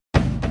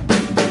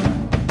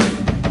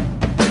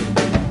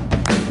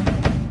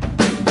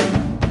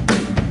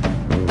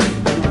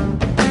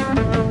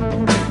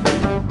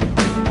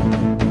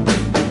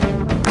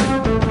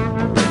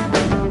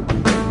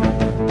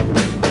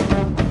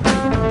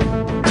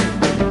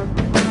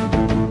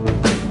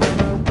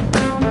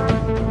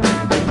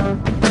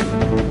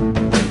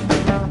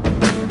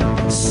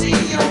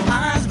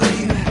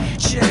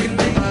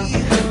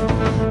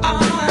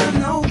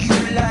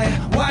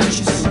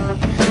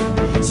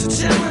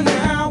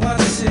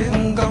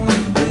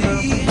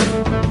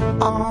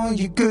Are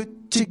you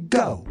good to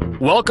go?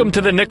 Welcome to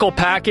the Nickel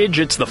Package.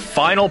 It's the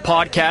final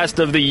podcast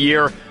of the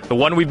year, the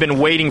one we've been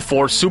waiting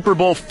for. Super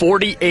Bowl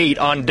 48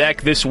 on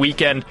deck this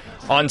weekend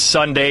on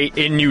Sunday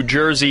in New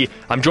Jersey.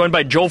 I'm joined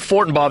by Joe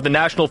Fortenbaugh of the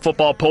National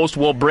Football Post.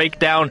 We'll break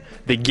down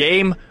the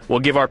game. We'll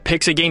give our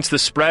picks against the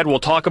spread. We'll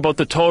talk about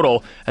the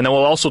total. And then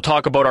we'll also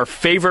talk about our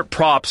favorite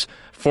props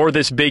for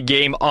this big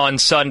game on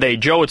Sunday.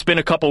 Joe, it's been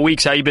a couple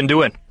weeks. How you been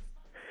doing?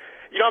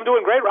 You know, I'm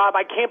doing great, Rob.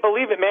 I can't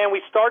believe it, man.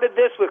 We started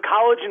this with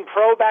college and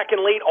pro back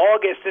in late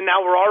August, and now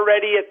we're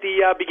already at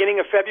the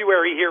beginning of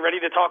February here, ready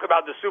to talk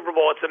about the Super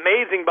Bowl. It's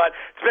amazing, but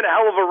it's been a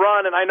hell of a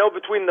run, and I know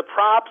between the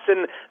props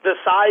and the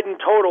side and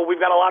total, we've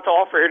got a lot to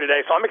offer here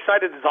today, so I'm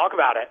excited to talk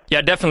about it.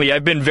 Yeah, definitely.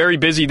 I've been very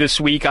busy this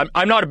week.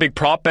 I'm not a big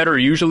prop bettor.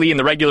 Usually in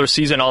the regular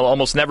season, I'll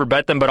almost never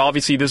bet them, but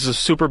obviously this is a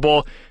Super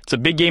Bowl. It's a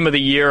big game of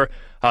the year.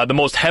 The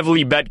most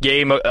heavily bet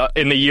game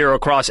in the year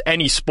across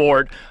any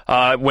sport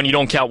when you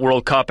don't count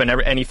World Cup and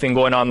anything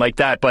going on like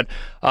that. But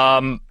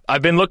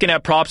I've been looking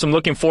at props. I'm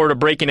looking forward to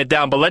breaking it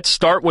down. But let's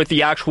start with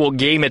the actual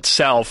game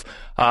itself.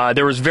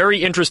 There was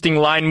very interesting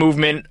line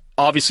movement,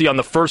 obviously, on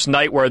the first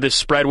night where this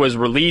spread was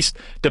released.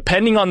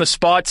 Depending on the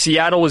spot,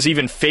 Seattle was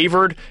even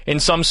favored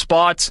in some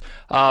spots,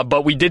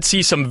 but we did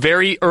see some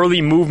very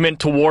early movement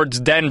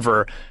towards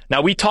Denver.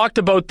 Now, we talked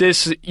about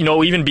this,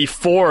 even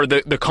before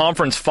the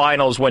conference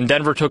finals when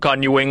Denver took on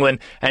New England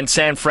and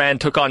San Fran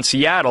took on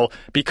Seattle,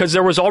 because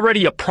there was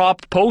already a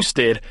prop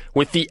posted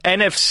with the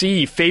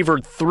NFC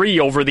favored 3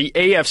 over the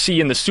AFC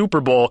in the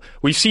Super Bowl.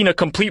 We've seen a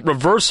complete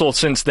reversal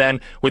since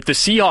then, with the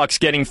Seahawks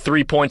getting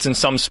 3 points in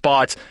some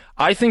spots.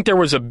 I think there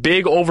was a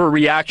big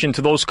overreaction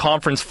to those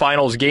conference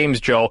finals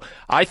games, Joe.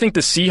 I think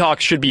the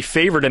Seahawks should be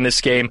favored in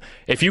this game.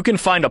 If you can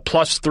find a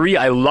 +3,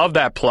 I love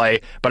that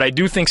play, but I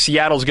do think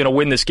Seattle's going to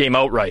win this game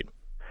outright.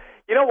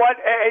 You know what?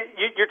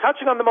 You're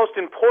touching on the most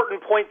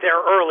important point there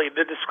early.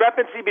 The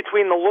discrepancy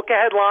between the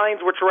look-ahead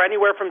lines, which were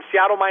anywhere from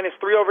Seattle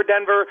 -3 over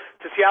Denver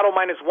to Seattle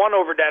 -1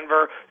 over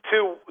Denver,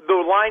 to the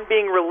line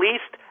being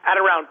released at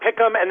around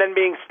pick'em and then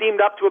being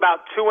steamed up to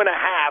about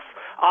 2.5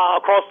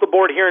 across the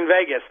board here in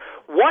Vegas.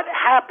 What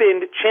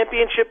happened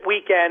championship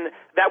weekend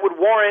that would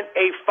warrant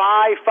a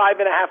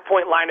 5.5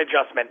 point line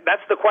adjustment?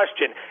 That's the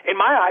question. In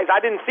my eyes, I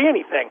didn't see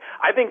anything.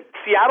 I think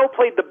Seattle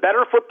played the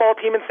better football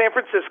team in San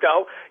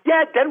Francisco.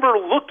 Yeah, Denver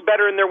looked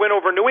better in their win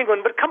over New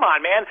England, but come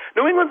on, man.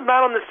 New England's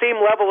not on the same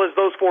level as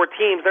those 4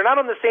 teams. They're not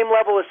on the same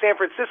level as San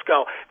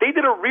Francisco. They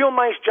did a real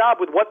nice job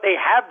with what they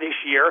have this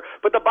year,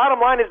 but the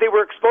bottom line is they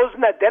were exposed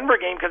in that Denver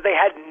game because they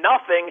had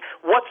nothing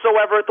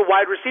whatsoever at the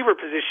wide receiver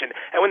position.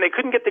 And when they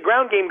couldn't get the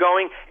ground game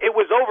going, it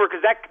was over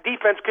because that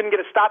defense couldn't get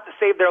a stop to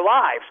save their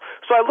lives.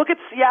 So I look at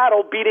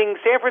Seattle beating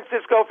San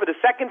Francisco for the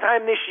second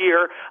time this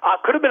year.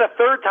 Could have been a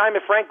third time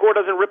if Frank Gore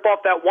doesn't rip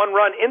off that one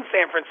run in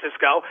San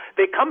Francisco.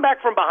 They come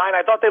back from behind.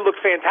 I thought they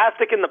looked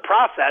fantastic in the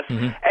process,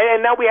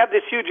 and now we have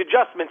this huge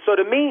adjustment. So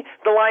to me,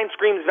 the line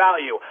screams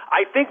value.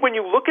 I think when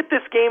you look at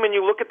this game and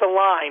you look at the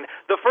line,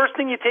 the first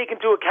thing you take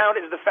into account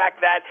is the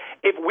fact that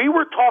if we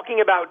were talking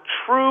about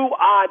true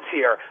odds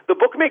here, the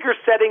bookmakers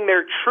setting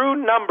their true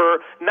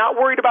number, not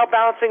worried about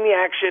balancing the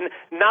action,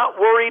 not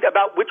worried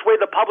about which way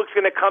the public's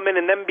going to come in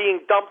and them being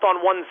dumped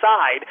on one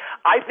side,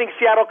 I think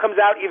Seattle comes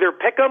out either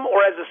pick'em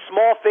or as a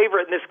small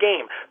favorite in this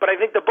game. But I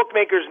think the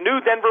bookmakers knew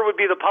Denver would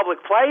be the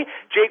public play.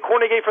 Jay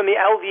Kornegay from the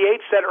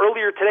LVH said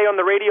earlier today on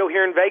the radio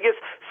here in Vegas,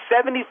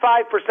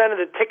 75% of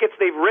the tickets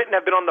they've written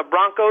have been on the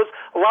Broncos.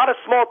 A lot of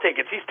small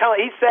tickets. He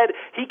said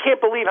he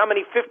can't believe how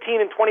many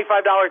 $15 and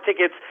 $25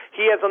 tickets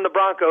he has on the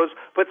Broncos,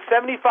 but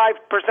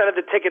 75% of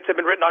the tickets have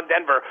been written on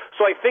Denver.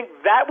 So I think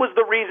that was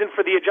the reason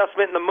for the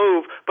adjustment and the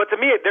move. But to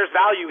me, there's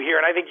value here,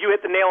 and I think you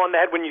hit the nail on the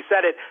head when you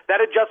said it. That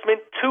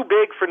adjustment, too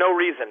big for no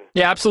reason.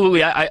 Yeah,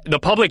 absolutely. The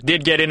public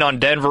did get in on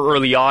Denver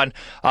early on.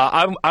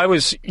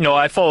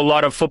 I follow a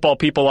lot of football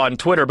people on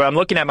Twitter, but I'm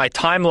looking at my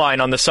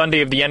timeline on the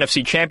Sunday of the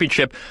NFC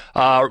Championship,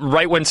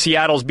 right when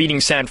Seattle's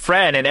beating San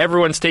Fran, and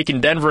everyone's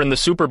taking Denver in the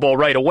Super Bowl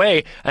right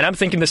away, and I'm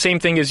thinking the same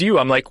thing as you.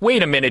 I'm like,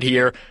 wait a minute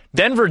here.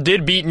 Denver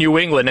did beat New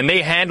England, and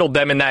they handled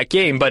them in that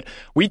game, but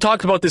we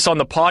talked about this on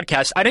the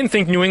podcast. I didn't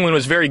think New England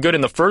was very good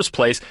in the first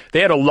place.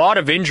 They had a lot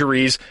of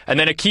injuries, and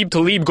then Aqib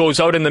Talib goes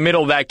out in the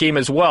middle of that game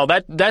as well.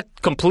 That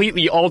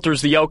completely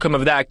alters the outcome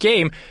of that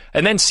game.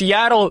 And then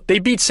Seattle, they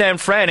beat San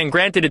Fran, and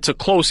granted it's a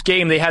close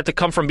game. They had to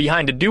come from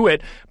behind to do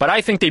it, but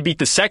I think they beat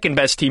the second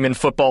best team in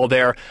football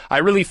there. I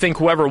really think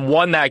whoever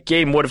won that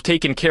game would have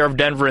taken care of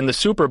Denver in the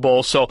Super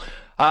Bowl. So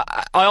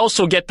I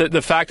also get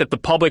the fact that the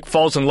public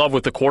falls in love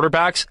with the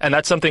quarterbacks, and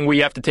that's something we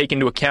have to take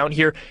into account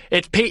here.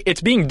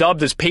 It's being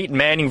dubbed as Peyton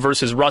Manning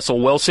versus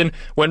Russell Wilson,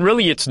 when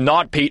really it's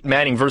not Peyton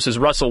Manning versus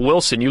Russell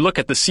Wilson. You look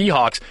at the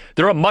Seahawks,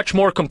 they're a much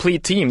more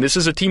complete team. This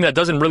is a team that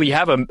doesn't really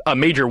have a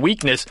major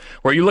weakness,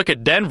 where you look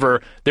at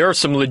Denver, there are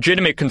some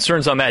legitimate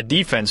concerns on that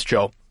defense,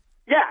 Joe.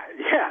 Yeah,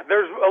 Yeah,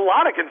 there's a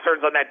lot of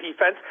concerns on that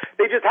defense.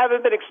 They just haven't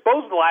been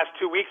exposed the last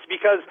 2 weeks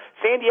because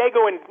San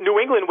Diego and New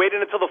England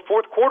waited until the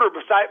fourth quarter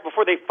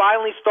before they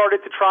finally started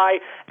to try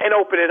and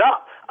open it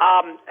up.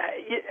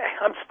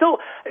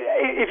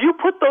 If you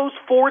put those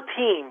four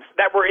teams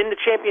that were in the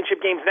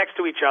championship games next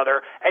to each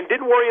other and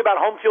didn't worry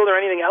about home field or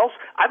anything else,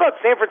 I thought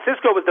San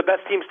Francisco was the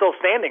best team still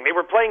standing. They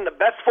were playing the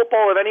best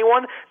football of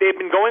anyone. They had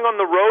been going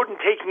on the road and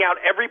taking out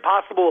every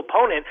possible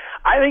opponent.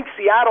 I think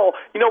Seattle,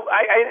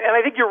 I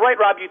think you're right,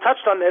 Rob, you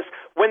touched on this.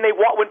 When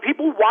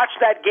people watch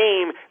that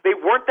game, they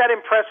weren't that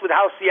impressed with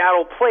how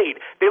Seattle played.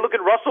 They look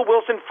at Russell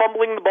Wilson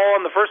fumbling the ball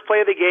on the first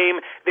play of the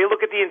game. They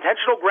look at the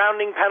intentional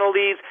grounding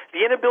penalties,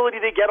 the inability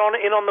to get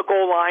in on the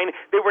goal line.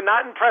 They were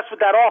not impressed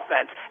with that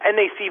offense. And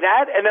they see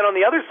that, and then on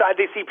the other side,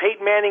 they see Peyton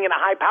Manning in a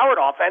high-powered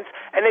offense,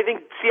 and they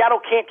think Seattle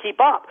can't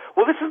keep up.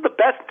 Well, this is the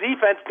best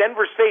defense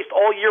Denver's faced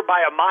all year by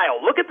a mile.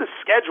 Look at the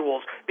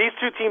schedules these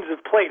two teams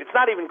have played. It's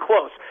not even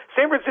close.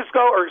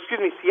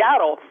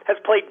 Seattle has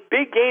played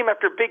big game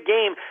after big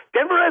game.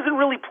 Denver hasn't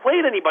really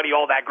played anybody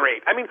all that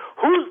great. I mean,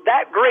 who's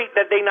that great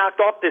that they knocked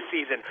off this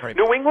season? Right.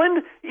 New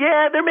England?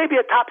 Yeah, they're maybe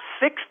a top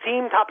 6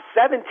 team, top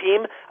 7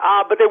 team,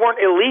 but they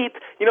weren't elite.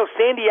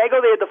 San Diego,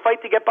 they had to fight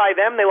to get by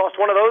them. They lost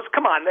one of those.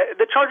 Come on,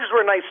 the Chargers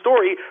were a nice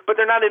story, but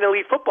they're not an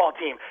elite football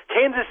team.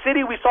 Kansas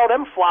City, we saw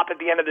them flop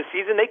at the end of the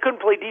season. They couldn't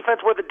play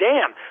defense worth a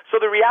damn.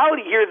 So the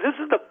reality here is this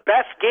is the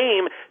best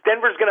game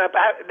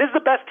this is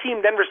the best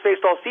team Denver's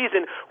faced all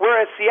season,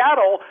 whereas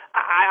Seattle,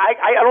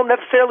 I don't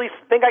necessarily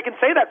think I can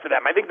say that for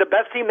them. I think the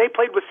best team they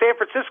played was San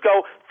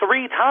Francisco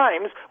 3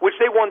 times, which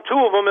they won 2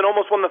 of them and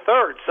almost won the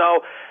third.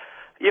 So,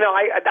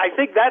 I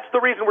think that's the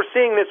reason we're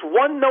seeing this.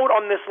 One note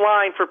on this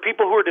line for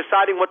people who are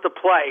deciding what to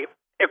play.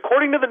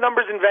 According to the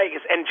numbers in Vegas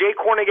and Jay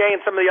Kornegay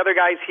and some of the other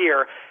guys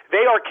here,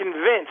 they are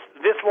convinced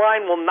this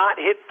line will not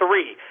hit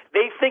 3.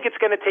 They think it's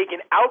going to take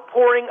an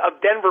outpouring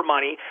of Denver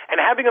money, and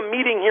having a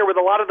meeting here with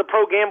a lot of the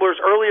pro gamblers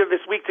earlier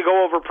this week to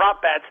go over prop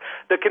bets,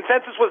 the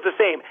consensus was the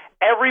same.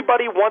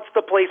 Everybody wants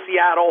to play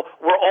Seattle.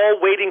 We're all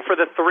waiting for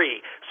the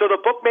 3. So the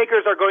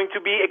bookmakers are going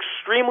to be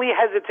extremely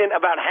hesitant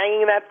about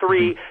hanging that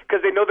 3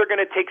 because they know they're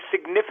going to take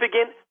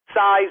significant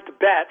sized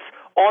bets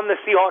on the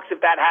Seahawks if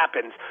that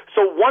happens.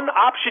 So one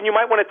option you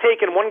might want to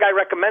take, and one guy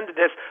recommended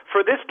this,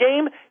 for this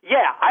game,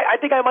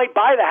 I think I might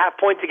buy the half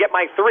point to get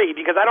my 3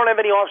 because I don't have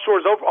any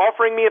offshores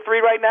offering me a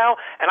 3 right now,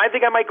 and I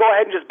think I might go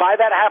ahead and just buy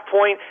that half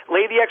point,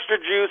 lay the extra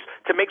juice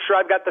to make sure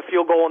I've got the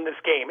field goal in this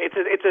game.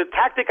 It's a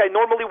tactic I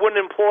normally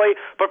wouldn't employ,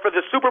 but for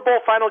the Super Bowl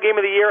final game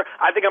of the year,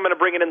 I think I'm going to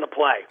bring it into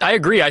play. I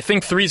agree. I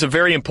think 3 is a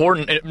very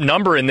important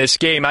number in this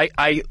game.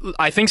 I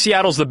think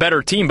Seattle's the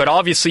better team, but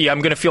obviously I'm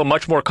going to feel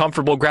much more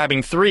comfortable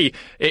grabbing 3.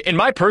 In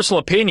my personal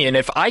opinion,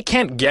 if I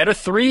can't get a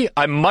 3,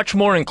 I'm much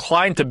more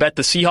inclined to bet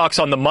the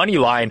Seahawks on the money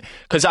line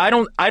because I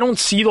don't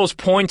see those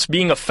points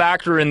being a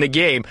factor in the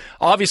game.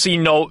 Obviously,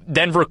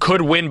 Denver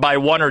could win by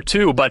 1 or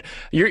 2, but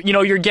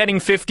you're getting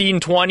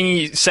 15,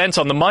 20 cents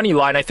on the money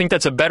line. I think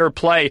that's a better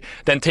play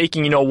than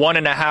taking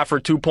 1.5 or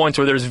 2 points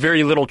where there's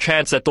very little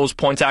chance that those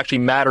points actually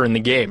matter in the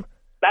game.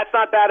 That's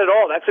not bad at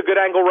all. That's a good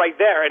angle right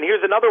there. And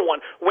here's another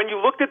one. When you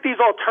looked at these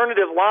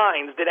alternative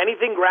lines, did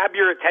anything grab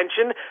your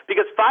attention?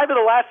 Because 5 of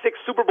the last 6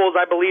 Super Bowls,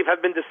 I believe,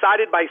 have been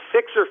decided by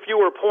 6 or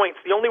fewer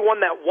points. The only one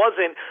that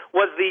wasn't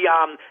was the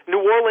New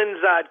Orleans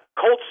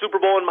Colts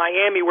Super Bowl in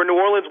Miami, where New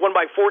Orleans won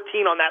by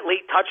 14 on that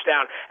late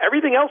touchdown.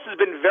 Everything else has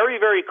been very,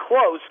 very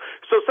close.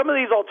 So some of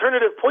these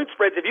alternative point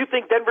spreads, if you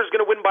think Denver's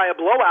going to win by a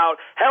blowout,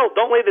 hell,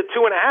 don't lay the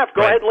 2.5.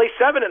 Go ahead and lay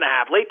 7.5.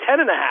 Lay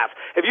 10.5.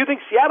 If you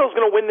think Seattle's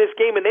going to win this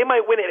game and they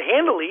might win it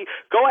handily,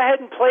 go ahead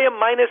and play them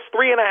minus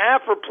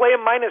 3.5 or play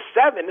them minus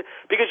 7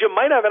 because you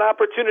might have an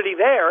opportunity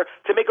there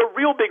to make a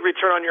real big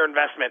return on your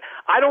investment.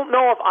 I don't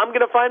know if I'm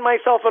going to find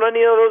myself on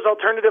any of those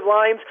alternative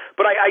lines,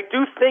 but I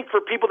do think for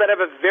people that have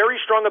a very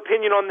strong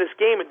opinion on this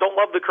game and don't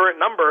love the current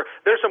number,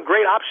 there's some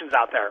great options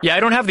out there. Yeah, I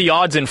don't have the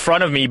odds in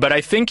front of me, but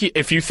I think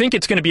if you think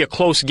it's going to be a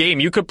close game,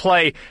 you could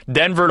play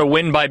Denver to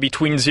win by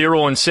between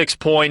 0 and 6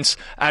 points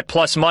at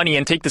plus money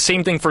and take the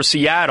same thing for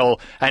Seattle.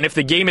 And if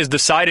the game is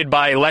decided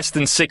by less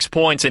than 6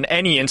 points in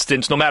any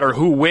instance, no matter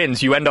who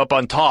wins, you end up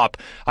on top.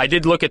 I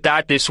did look at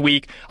that this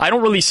week. I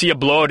don't really see a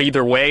blowout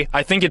either way.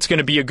 I think it's going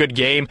to be a good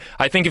game.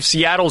 I think if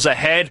Seattle's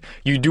ahead,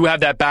 you do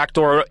have that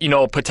backdoor,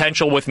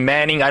 potential with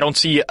Manning. I don't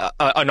see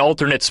an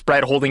alternate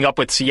spread holding up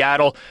with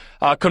Seattle.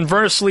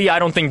 Conversely, I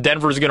don't think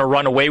Denver's going to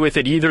run away with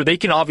it either. They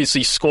can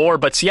obviously score,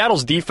 but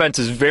Seattle's defense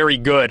is very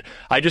good.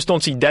 I just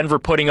don't see Denver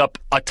putting up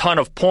a ton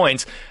of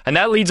points. And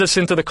that leads us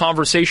into the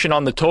conversation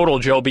on the total,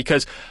 Joe,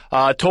 because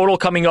total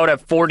coming out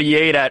at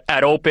 48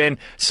 at open,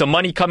 some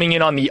money coming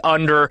in on the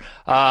under.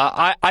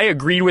 I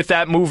agreed with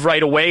that move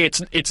right away.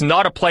 It's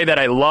not a play that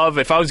I love.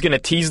 If I was going to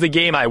tease the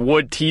game, I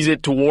would tease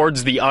it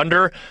towards the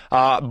under,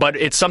 but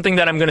it's something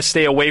that I'm going to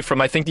stay away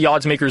from. I think the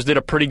odds makers did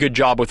a pretty good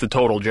job with the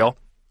total, Joe.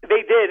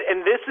 They did,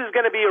 and this is is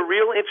going to be a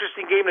real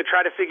interesting game to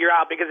try to figure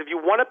out, because if you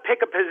want to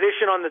pick a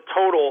position on the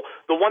total,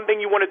 the one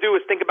thing you want to do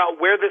is think about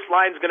where this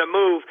line is going to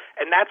move,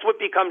 and that's what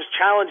becomes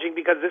challenging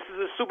because this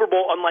is a Super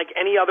Bowl unlike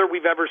any other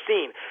we've ever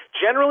seen.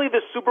 Generally,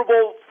 the Super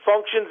Bowl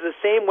functions the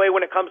same way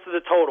when it comes to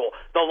the total.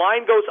 The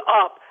line goes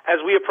up as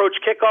we approach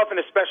kickoff and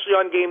especially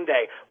on game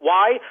day.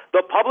 Why?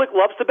 The public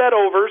loves to bet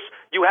overs.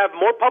 You have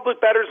more public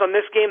bettors on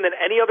this game than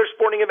any other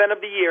sporting event of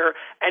the year,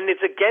 and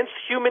it's against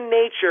human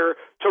nature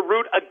to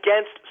root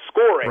against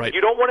scoring. Right.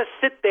 You don't want to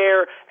sit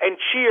there and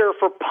cheer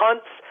for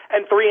punts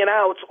and 3 and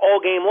outs all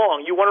game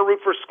long. You want to root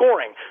for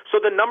scoring. So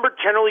the number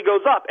generally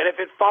goes up, and if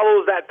it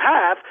follows that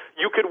path,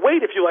 you could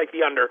wait if you like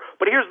the under.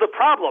 But here's the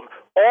problem.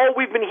 All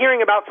we've been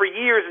hearing about for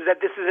years is that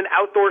this is an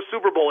outdoor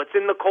Super Bowl. It's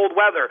in the cold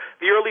weather.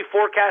 The early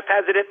forecast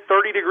has it at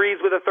 30 degrees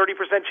with a 30%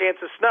 chance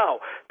of snow.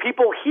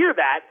 People hear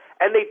that,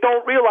 and they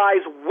don't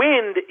realize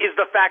wind is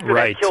the factor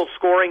that kills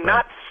scoring,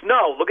 not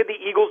snow. Look at the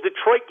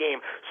Eagles-Detroit game.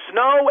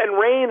 Snow and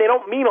rain, they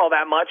don't mean all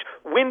that much.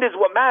 Wind is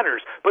what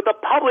matters. But the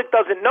public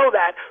doesn't know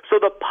that,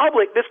 so the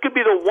public, this could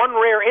be the one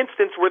rare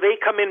instance where they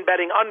come in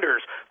betting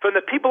unders. From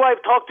the people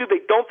I've talked to,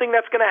 they don't think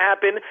that's going to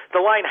happen. The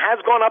line has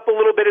gone up a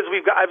little bit as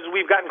we've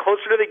gotten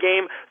closer to the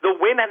game. The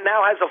win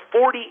now has a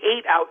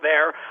 48 out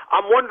there.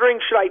 I'm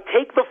wondering, should I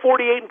take the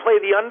 48 and play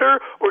the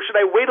under, or should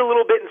I wait a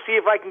little bit and see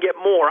if I can get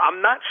more? I'm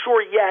not sure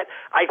yet.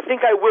 I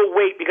think I will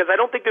wait because I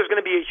don't think there's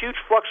going to be a huge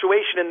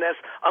fluctuation in this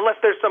unless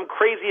there's some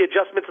crazy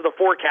adjustment to the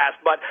forecast.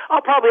 But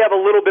I'll probably have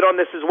a little bit on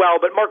this as well.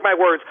 But mark my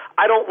words,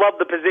 I don't love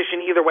the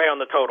position either way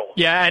on the total.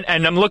 Yeah,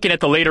 and I'm looking at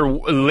the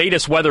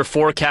latest weather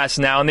forecast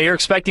now, and they are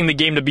expecting the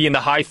game to be in the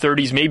high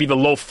 30s, maybe the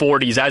low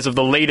 40s as of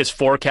the latest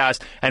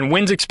forecast. And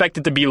winds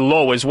expected to be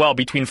low as well,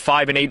 between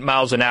 5 and 8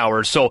 miles an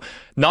hour. So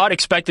not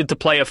expected to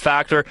play a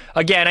factor.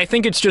 Again, I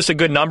think it's just a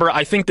good number.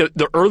 I think that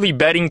the early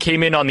betting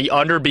came in on the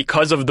under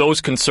because of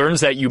those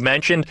concerns that you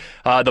mentioned,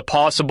 the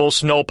possible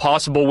snow,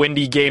 possible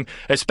windy game,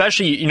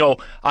 especially,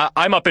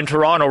 I'm up in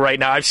Toronto right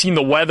now. I've seen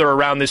the weather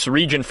around this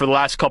region for the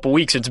last couple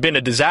weeks. It's been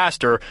a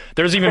disaster.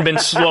 There's even been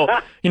slow.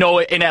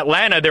 In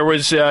Atlanta, there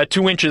was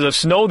 2 inches of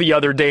snow the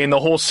other day, and the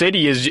whole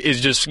city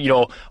is just,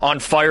 on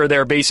fire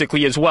there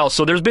basically as well.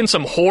 So there's been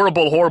some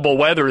horrible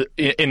weather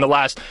in the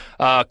last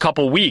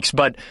couple weeks,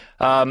 but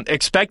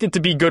expect it to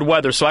be good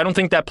weather, so I don't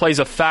think that plays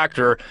a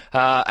factor.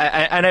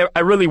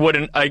 I really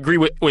wouldn't. I agree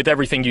with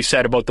everything you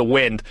said about the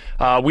wind.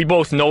 We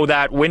both know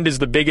that wind is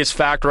the biggest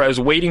factor. I was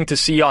waiting to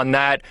see on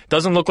that.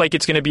 Doesn't look like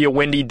it's going to be a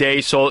windy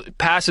day, so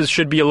passes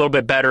should be a little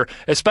bit better,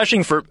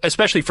 especially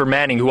for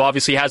Manning, who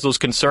obviously has those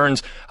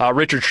concerns.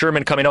 Richard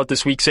Sherman coming out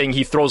this week saying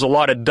he throws a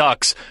lot of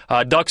ducks.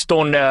 Ducks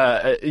don't,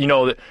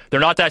 they're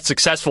not that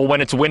successful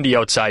when it's windy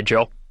outside,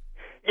 Joe.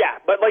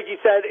 Yeah, but like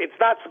you said, it's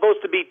not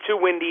supposed to be too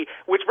windy,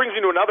 which brings me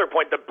to another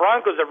point. The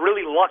Broncos have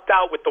really lucked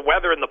out with the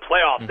weather in the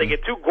playoffs. They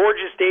get 2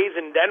 gorgeous days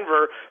in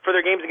Denver for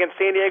their games against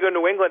San Diego and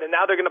New England, and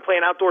now they're going to play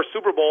an outdoor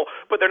Super Bowl,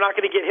 but they're not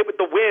going to get hit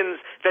with the winds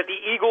that the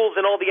Eagles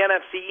and all the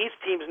NFC East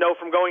teams know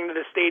from going to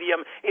the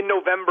stadium in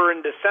November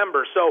and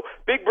December. So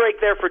big break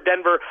there for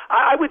Denver.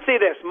 I would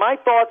say this. My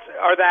thoughts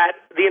are that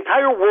the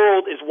entire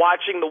world is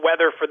watching the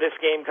weather for this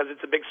game because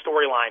it's a big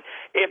storyline.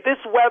 If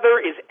this weather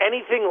is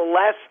anything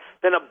less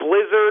than a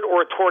blizzard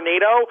or a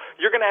tornado,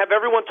 you're going to have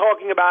everyone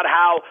talking about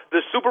how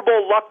the Super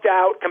Bowl lucked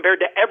out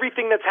compared to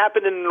everything that's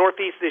happened in the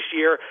Northeast this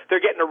year.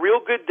 They're getting a real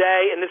good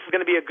day, and this is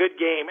going to be a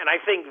good game. And I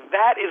think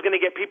that is going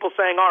to get people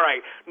saying, all right,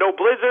 no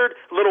blizzard,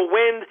 little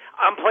wind,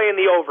 I'm playing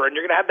the over. And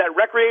you're going to have that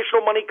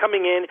recreational money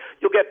coming in.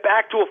 You'll get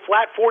back to a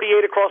flat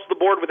 48 across the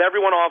board with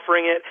everyone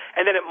offering it,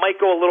 and then it might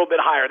go a little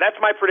bit higher. That's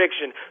my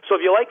prediction. So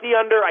if you like the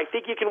under, I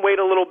think you can wait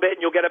a little bit,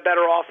 and you'll get a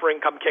better offering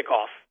come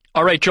kickoff.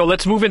 All right, Joe,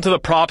 let's move into the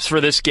props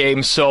for this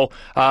game. So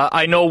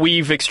I know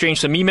we've exchanged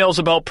some emails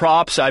about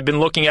props. I've been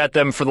looking at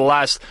them for the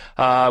last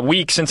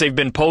week since they've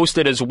been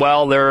posted as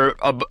well.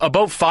 There are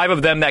about 5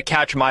 of them that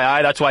catch my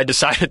eye. That's why I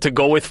decided to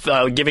go with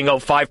giving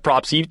out 5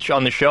 props each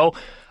on the show.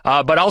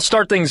 But I'll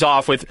start things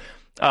off with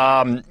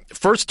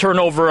first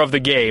turnover of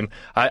the game.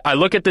 I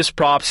look at this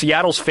prop.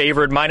 Seattle's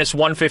favored, minus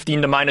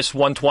 115 to minus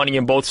 120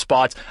 in both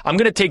spots. I'm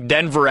going to take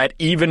Denver at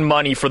even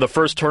money for the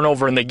first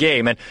turnover in the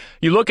game. And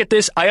you look at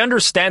this, I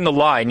understand the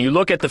line. You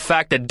look at the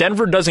fact that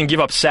Denver doesn't give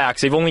up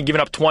sacks. They've only given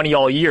up 20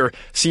 all year.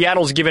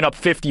 Seattle's given up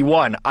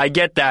 51. I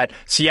get that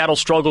Seattle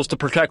struggles to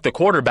protect the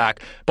quarterback.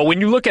 But when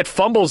you look at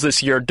fumbles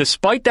this year,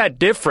 despite that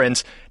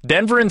difference,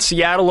 Denver and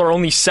Seattle are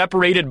only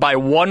separated by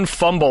 1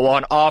 fumble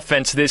on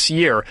offense this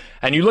year.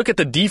 And you look at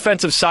the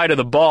defensive side of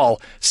the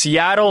ball,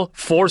 Seattle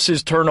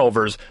forces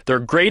turnovers. They're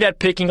great at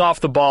picking off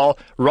the ball.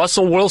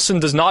 Russell Wilson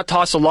does not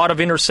toss a lot of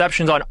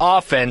interceptions on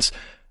offense.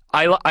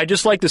 I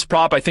just like this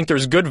prop. I think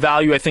there's good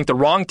value. I think the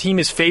wrong team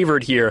is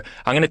favored here.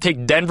 I'm going to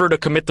take Denver to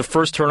commit the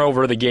first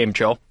turnover of the game,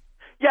 Joe.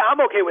 Yeah,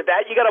 I'm okay with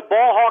that. You got a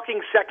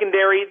ball-hawking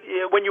secondary.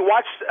 When you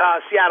watch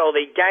Seattle,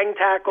 they gang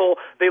tackle.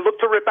 They look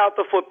to rip out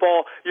the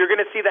football. You're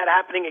going to see that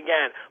happening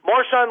again.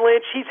 Marshawn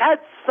Lynch, he's had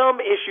some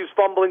issues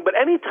fumbling, but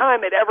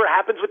anytime it ever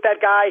happens with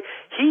that guy,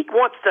 he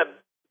wants to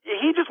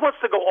he just wants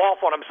to go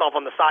off on himself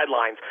on the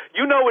sidelines.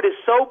 You know it is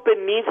so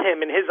beneath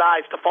him in his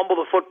eyes to fumble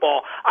the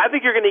football. I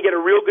think you're going to get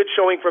a real good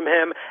showing from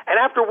him. And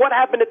after what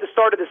happened at the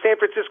start of the San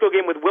Francisco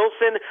game with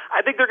Wilson,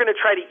 I think they're going to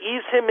try to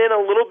ease him in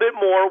a little bit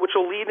more, which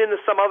will lead into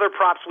some other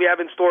props we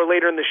have in store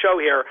later in the show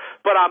here.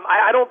 But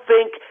I don't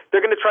think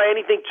they're going to try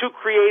anything too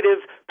creative.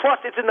 Plus,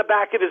 it's in the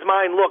back of his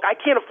mind, look, I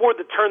can't afford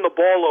to turn the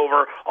ball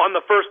over on the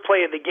first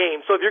play of the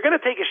game. So if you're going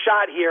to take a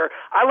shot here,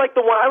 I like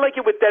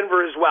it with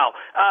Denver as well.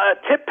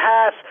 Tip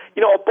pass,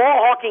 a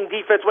ball-hawking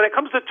defense. When it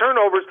comes to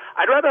turnovers,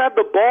 I'd rather have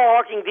the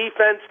ball-hawking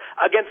defense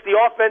against the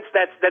offense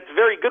that's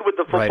very good with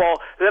the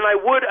football than I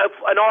would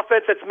an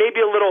offense that's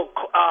maybe a little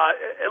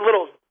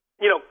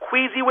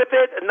queasy with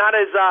it, not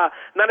as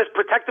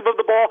protective of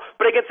the ball,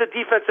 but against a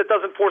defense that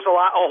doesn't force a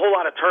whole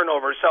lot of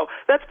turnovers. So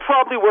that's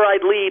probably where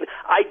I'd lead.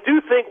 I do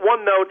think,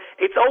 one note,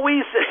 I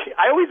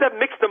always have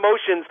mixed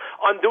emotions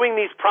on doing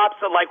these props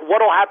that, like,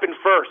 what'll happen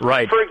first.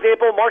 Right. For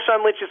example,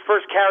 Marshawn Lynch's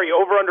first carry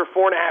over under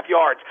 4.5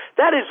 yards.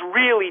 That is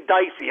really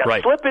dicey. A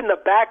slip in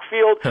the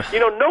backfield,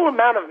 no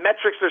amount of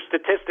metrics or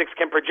statistics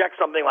can project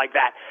something like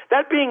that.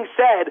 That being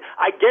said,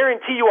 I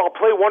guarantee you I'll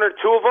play one or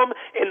two of them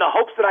in the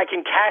hopes that I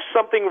can cash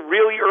something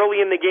really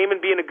early in the game and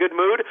be in a good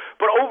mood.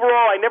 But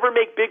overall, I never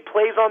make big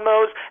plays on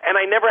those, and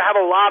I never have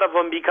a lot of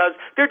them because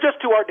they're just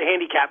too hard to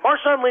handicap.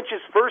 Marshawn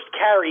Lynch's first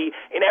carry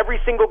in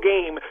every single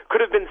game could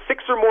have been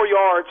 6 or more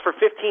yards for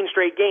 15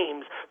 straight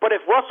games. But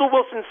if Russell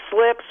Wilson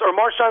slips or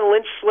Marshawn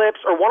Lynch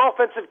slips or one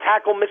offensive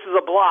tackle misses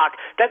a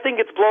block, that thing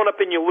gets blown up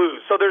and you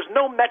lose. So there's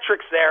no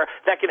metrics there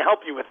that can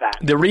help you with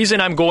that. The reason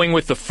I'm going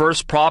with the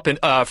first prop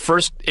in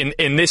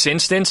this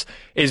instance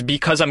is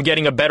because I'm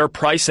getting a better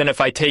price than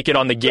if I take it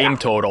on the game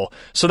total.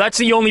 So that's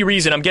the only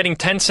reason. I'm getting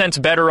 10 cents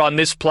better on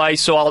this play,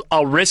 so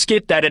I'll risk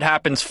it that it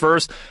happens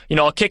first.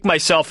 I'll kick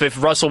myself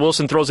if Russell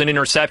Wilson throws an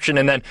interception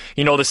and then,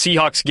 the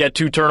Seahawks get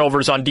 2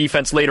 turnovers on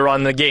defense later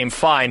on in the game.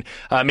 Fine.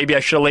 Maybe I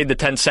should have laid the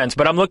 10 cents,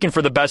 but I'm looking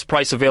for the best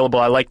price available.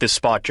 I like this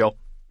spot, Joe.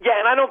 Yeah,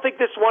 and I don't think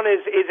this one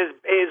is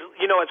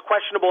as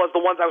questionable as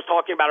the ones I was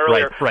talking about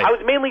earlier. Right. I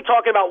was mainly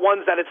talking about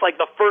ones that it's like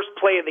the first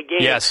play of the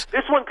game. Yes.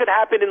 This one could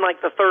happen in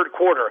like the third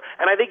quarter.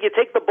 And I think you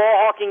take the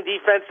ball-hawking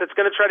defense that's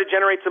going to try to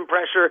generate some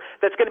pressure,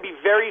 that's going to be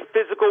very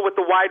physical with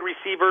the wide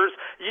receivers.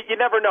 You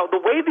never know.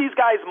 The way these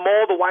guys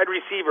maul the wide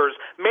receivers,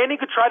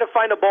 Manning could try to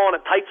find a ball in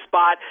a tight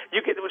spot.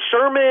 You could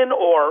Sherman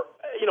or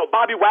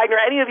Bobby Wagner,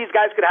 any of these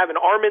guys could have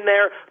an arm in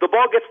there. The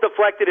ball gets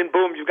deflected and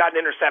boom, you've got an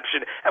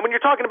interception. And when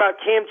you're talking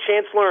about Cam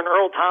Chancellor and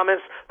Earl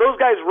Thomas, those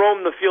guys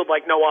roam the field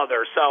like no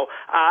other. So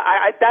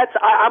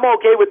I'm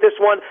okay with this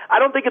one. I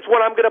don't think it's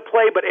one I'm going to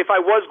play, but if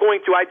I was going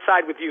to, I'd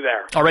side with you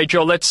there. All right,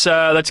 Joe, let's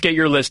get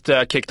your list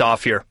kicked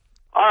off here.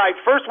 All right,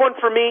 first one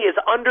for me is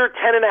under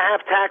 10.5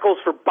 tackles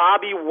for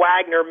Bobby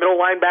Wagner, middle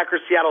linebacker,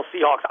 Seattle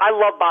Seahawks. I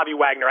love Bobby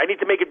Wagner. I need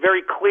to make it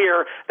very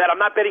clear that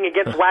I'm not betting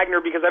against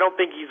Wagner because I don't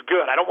think he's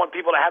good. I don't want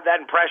people to have that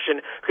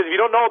impression because if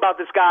you don't know about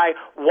this guy,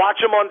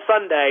 watch him on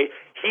Sunday.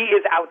 He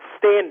is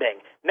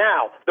outstanding.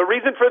 Now, the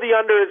reason for the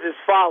under is as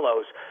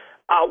follows.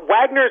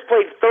 Wagner has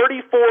played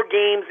 34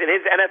 games in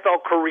his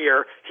NFL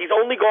career. He's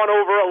only gone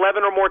over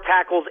 11 or more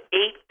tackles 8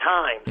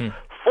 times.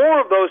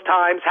 4 of those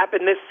times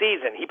happened this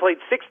season. He played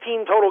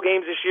 16 total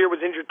games this year,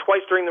 was injured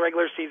twice during the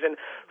regular season.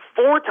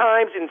 4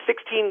 times in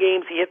 16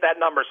 games he hit that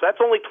number, so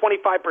that's only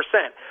 25%.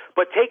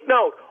 But take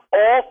note,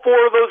 all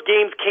 4 of those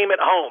games came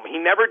at home.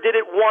 He never did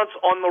it once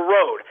on the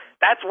road.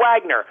 That's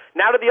Wagner.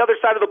 Now to the other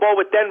side of the ball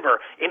with Denver.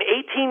 In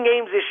 18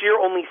 games this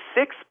year, only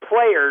 6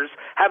 players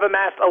have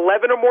amassed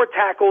 11 or more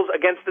tackles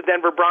against the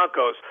Denver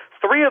Broncos.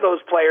 3 of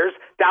those players,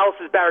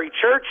 Dallas's Barry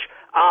Church,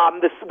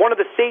 one of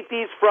the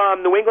safeties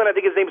from New England, I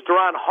think his name's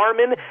Duron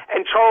Harmon,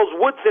 and Charles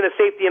Woodson, a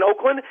safety in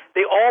Oakland,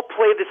 they all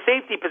play the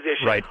safety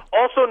position. Right.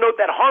 Also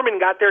note that Harmon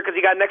got there because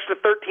he got an extra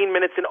 13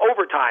 minutes in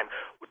overtime.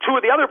 2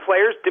 of the other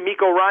players,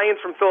 D'Amico Ryans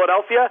from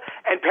Philadelphia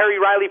and Perry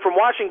Riley from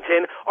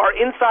Washington, are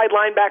inside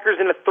linebackers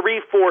in a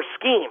 3-4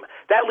 scheme.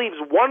 That leaves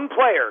one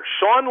player,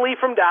 Sean Lee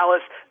from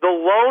Dallas, the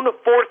lone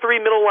 4-3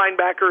 middle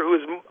linebacker who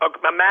has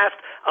amassed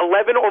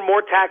 11 or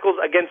more tackles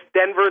against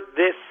Denver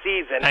this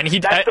season. And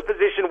that's the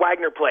position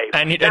Wagner plays.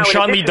 And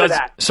Sean Lee does.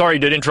 Sorry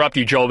to interrupt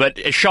you, Joe,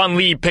 but Sean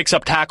Lee picks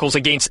up tackles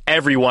against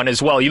everyone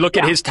as well. You look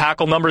at his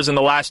tackle numbers in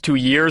the last 2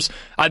 years.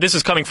 This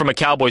is coming from a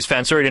Cowboys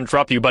fan. Sorry to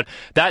interrupt you, but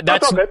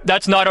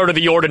that's not out of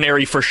the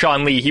ordinary for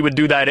Sean Lee. He would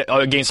do that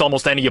against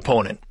almost any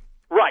opponent.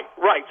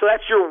 Right. So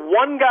that's your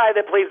one guy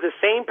that plays the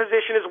same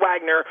position as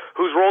Wagner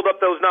who's rolled up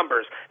those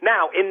numbers.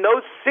 Now, in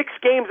those 6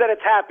 games that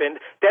it's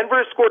happened,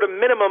 Denver has scored a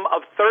minimum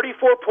of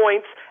 34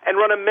 points and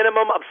run a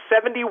minimum of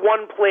 71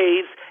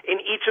 plays in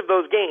each of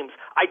those games.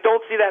 I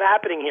don't see that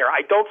happening here.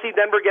 I don't see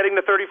Denver getting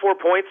the 34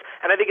 points,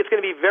 and I think it's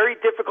going to be very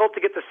difficult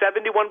to get the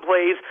 71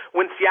 plays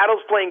when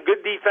Seattle's playing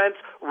good defense,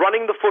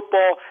 running the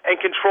football, and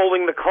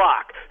controlling the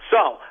clock.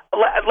 So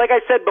Like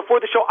I said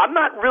before the show, I'm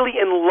not really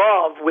in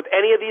love with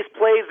any of these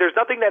plays. There's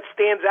nothing that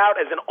stands out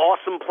as an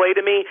awesome play to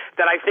me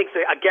that I think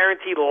is a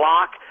guaranteed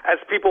lock, as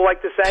people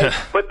like to say.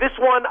 But this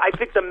one, I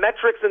think the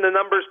metrics and the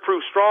numbers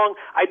prove strong.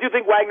 I do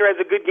think Wagner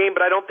has a good game, but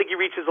I don't think he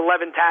reaches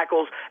 11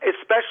 tackles,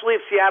 especially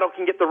if Seattle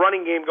can get the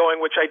running game going,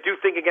 which I do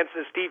think against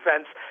this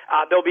defense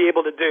they'll be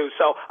able to do.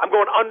 So I'm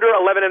going under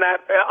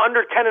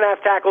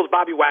 10.5 tackles,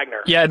 Bobby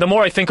Wagner. Yeah, the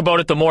more I think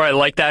about it, the more I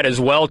like that as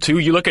well,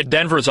 too. You look at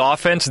Denver's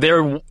offense,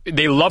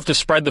 they love to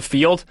spread the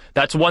field.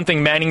 That's one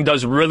thing Manning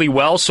does really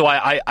well, so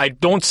I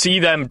don't see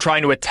them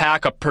trying to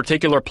attack a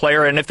particular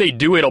player, and if they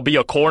do, it'll be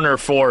a corner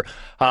for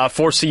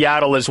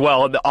Seattle as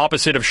well, the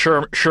opposite of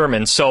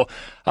Sherman. So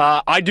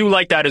I do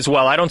like that as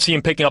well. I don't see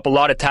him picking up a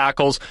lot of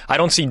tackles. I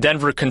don't see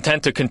Denver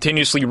content to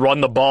continuously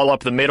run the ball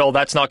up the middle.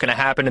 That's not going to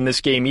happen in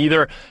this game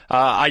either.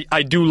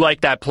 I do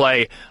like that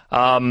play.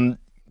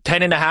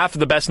 10.5,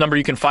 the best number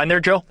you can find there,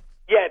 Joe?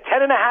 Yeah,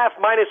 10.5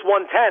 minus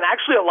 110.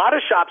 Actually, a lot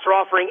of shops are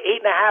offering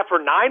 8.5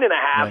 or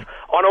 9.5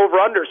 on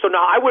over/under. So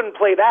now I wouldn't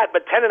play that,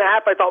 but 10.5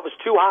 I thought was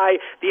too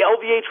high. The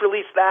LVH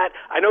released that.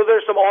 I know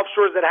there's some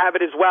offshores that have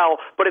it as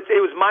well, but it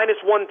was minus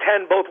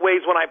 110 both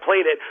ways when I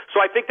played it. So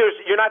I think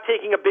you're not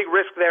taking a big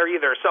risk there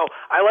either. So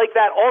I like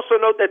that.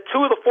 Also note that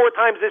 2 of the 4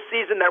 times this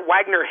season that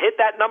Wagner hit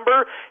that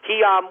number,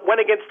 he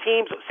went against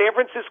teams, San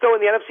Francisco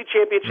in the NFC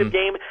Championship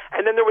game,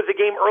 and then there was a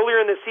game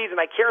earlier in the season.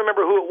 I can't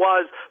remember who it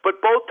was,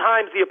 but both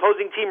times the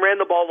opposing team ran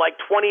the ball like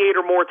 28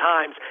 or more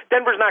times.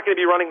 Denver's not going to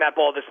be running that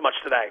ball this much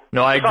today.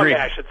 No, I agree.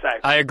 I should say.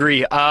 I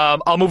agree.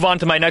 I'll move on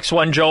to my next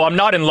one, Joe. I'm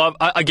not in love.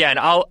 Again,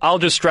 I'll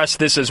just stress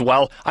this as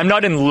well. I'm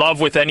not in love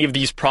with any of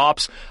these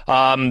props.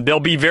 They'll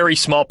be very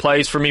small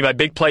plays for me. My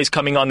big plays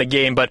coming on the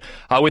game. But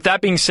with that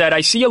being said,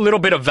 I see a little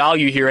bit of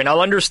value here, and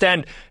I'll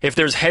understand if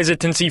there's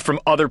hesitancy from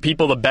other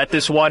people to bet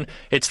this one.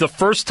 It's the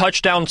first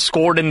touchdown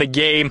scored in the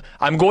game.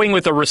 I'm going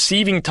with a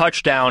receiving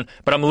touchdown,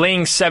 but I'm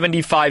laying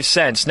 75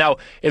 cents. Now,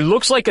 it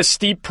looks like a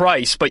steep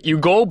price, but you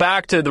go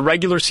back to the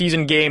regular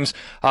season games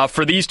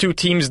for these two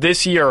teams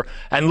this year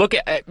and look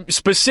at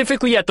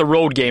specifically at the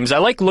road games. I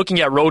like looking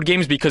at road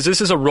games because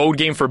this is a road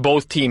game for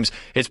both teams.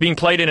 It's being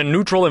played in a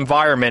neutral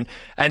environment,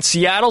 and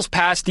Seattle's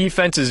pass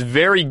defense is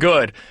very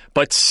good,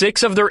 but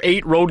 6 of their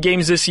 8 road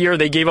games this year,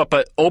 they gave up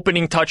an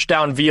opening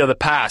touchdown via the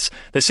pass.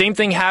 The same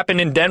thing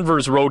happened in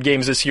Denver's road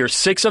games this year.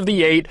 6 of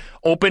the 8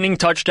 opening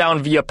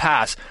touchdown via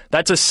pass.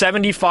 That's a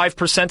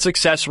 75%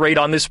 success rate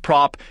on this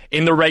prop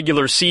in the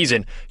regular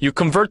season. You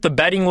convert the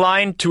betting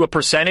line to a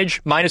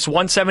percentage, minus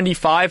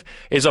 175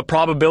 is a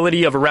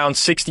probability of around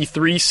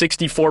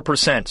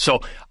 63-64%. So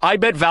I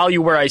bet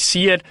value where I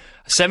see it.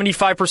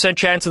 75%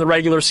 chance in the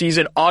regular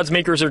season. Odds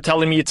makers are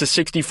telling me it's a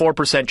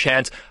 64%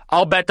 chance.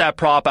 I'll bet that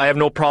prop. I have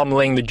no problem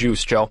laying the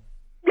juice, Joe.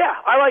 Yeah,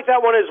 I like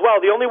that one as well.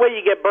 The only way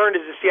you get burned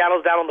is if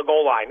Seattle's down on the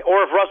goal line,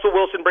 or if Russell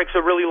Wilson breaks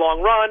a really long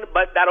run,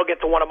 but that'll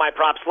get to one of my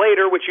props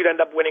later, which you'd end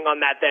up winning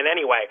on that then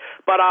anyway.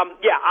 But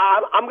yeah,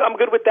 I'm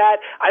good with that.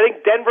 I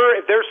think Denver,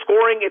 if they're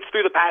scoring, it's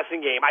through the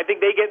passing game. I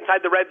think they get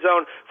inside the red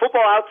zone.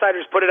 Football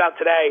Outsiders put it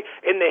out today.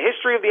 In the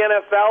history of the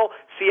NFL,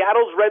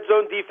 Seattle's red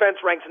zone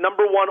defense ranks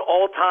number 1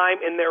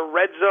 all-time in their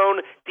red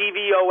zone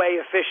DVOA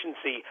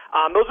efficiency.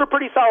 Those are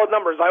pretty solid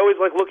numbers. I always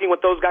like looking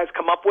what those guys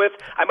come up with.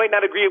 I might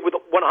not agree with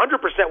 100%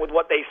 with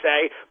what they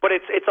say, but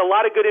it's a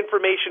lot of good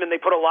information, and they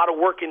put a lot of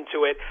work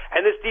into it,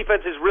 and this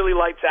defense is really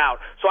lights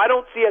out. So I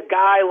don't see a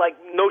guy like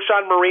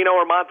Noshan Marino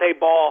or Monte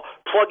Ball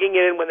plugging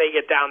in when they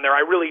get down there.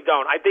 I really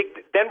don't. I think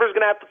Denver's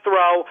going to have to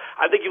throw.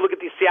 I think you look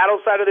at the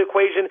Seattle side of the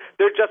equation,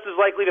 they're just as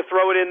likely to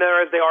throw it in there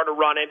as they are to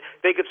run it.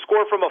 They could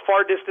score from a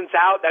far distance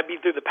out. That'd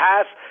be through the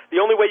pass. The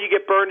only way you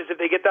get burned is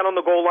if they get down on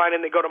the goal line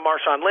and they go to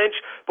Marshawn Lynch.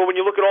 But when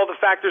you look at all the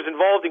factors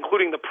involved,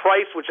 including the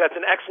price, which that's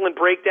an excellent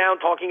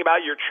breakdown, talking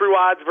about your true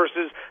odds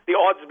versus the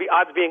odds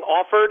being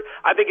offered,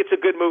 I think it's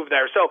a good move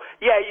there. So,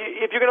 yeah,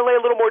 if you're going to lay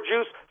a little more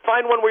juice,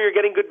 find one where you're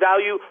getting good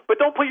value, but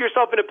don't put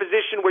yourself in a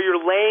position where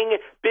you're laying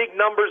big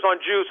numbers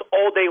on juice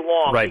all day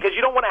long, right? Because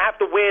you don't want to have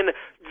to win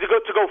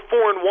to go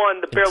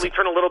 4-1 to barely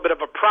turn a little bit of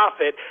a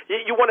profit.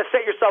 You want to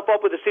set yourself up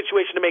with a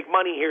situation to make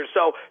money here.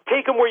 So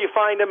take them where you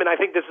find them, and I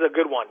think this is a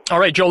good one. All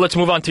right, Joe, let's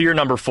move on to your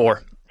number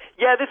 4.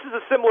 Yeah, this is a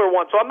similar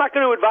one. So I'm not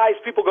going to advise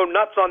people go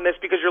nuts on this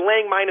because you're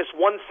laying minus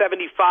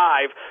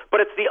 175,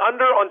 but it's the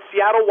under on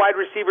Seattle wide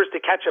receivers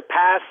to catch a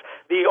pass.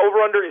 The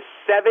over-under is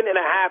 7.5.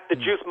 The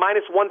juice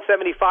minus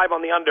 175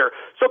 on the under.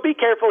 So be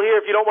careful here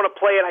if you don't want to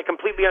play it. I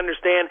completely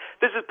understand.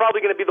 This is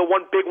probably going to be the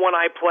one big one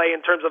I play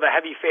in terms of a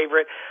heavy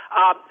favorite.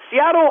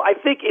 Seattle, I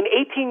think in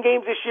 18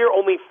 games this year,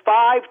 only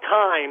 5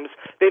 times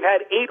they've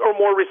had 8 or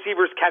more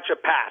receivers catch a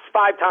pass.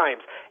 5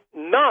 times.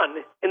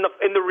 None in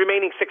the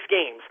remaining 6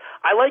 games.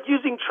 I like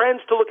using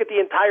trends to look at the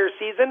entire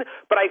season,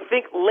 but I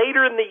think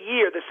later in the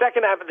year, the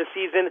second half of the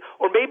season,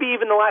 or maybe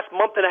even the last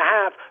month and a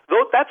half,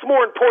 that's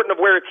more important of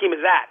where a team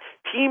is at.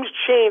 Teams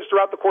change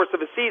throughout the course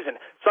of a season.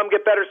 Some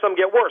get better, some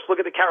get worse. Look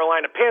at the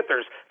Carolina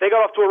Panthers. They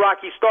got off to a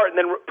rocky start and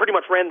then pretty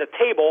much ran the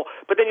table.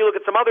 But then you look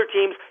at some other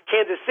teams,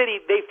 Kansas City,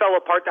 they fell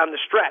apart down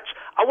the stretch.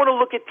 I want to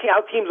look at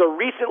how teams are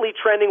recently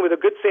trending with a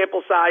good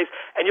sample size,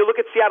 and you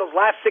look at Seattle's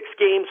last 6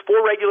 games,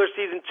 4 regular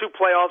season, 2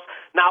 playoffs.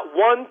 Not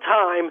one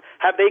time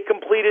have they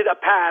completed a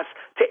pass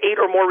to 8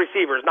 or more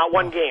receivers, not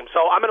one game.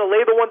 So I'm going to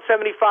lay the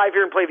 175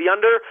 here and play the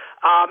under,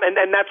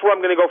 and that's where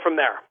I'm going to go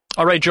from there.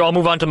 All right, Joe, I'll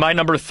move on to my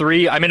number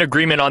 3. I'm in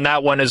agreement on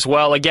that one as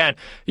well. Again,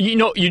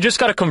 you just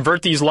got to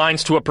convert these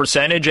lines to a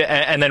percentage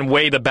and then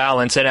weigh the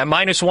balance. And at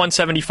minus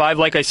 175,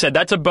 like I said,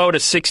 that's about a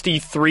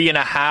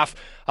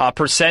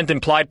 63.5%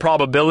 implied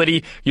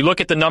probability. You look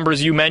at the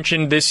numbers you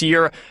mentioned this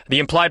year, the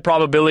implied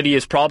probability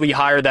is probably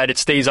higher that it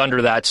stays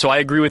under that. So I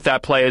agree with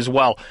that play as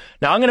well.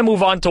 Now I'm going to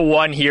move on to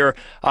one here.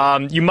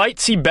 You might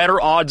see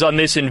better odds on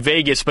this in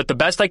Vegas, but the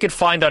best I could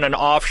find on an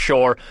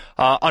offshore,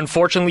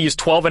 unfortunately, is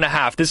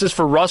 12.5. This is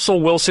for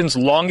Russell Wilson's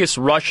longest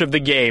rush of the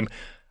game.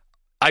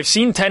 I've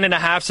seen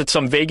 10.5s at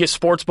some Vegas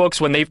sports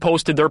books when they've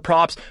posted their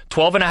props.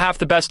 12.5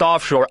 the best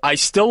offshore. I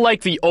still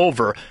like the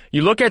over.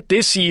 You look at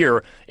this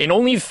year, in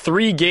only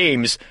 3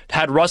 games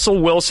had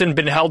Russell Wilson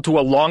been held to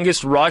a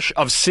longest rush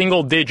of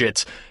single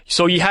digits.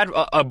 So you had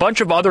a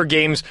bunch of other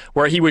games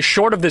where he was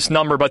short of this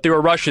number, but there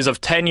were rushes of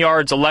 10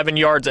 yards, 11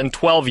 yards, and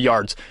 12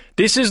 yards.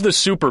 This is the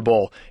Super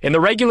Bowl. In the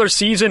regular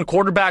season,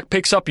 quarterback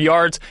picks up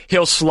yards,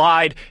 he'll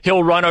slide,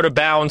 he'll run out of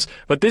bounds,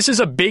 but this is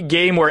a big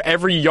game where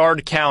every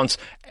yard counts.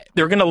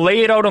 They're going to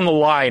lay it out on the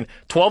line.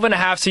 12.5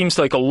 seems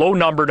like a low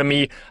number to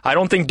me. I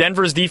don't think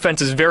Denver's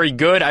defense is very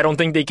good. I don't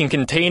think they can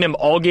contain him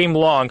all game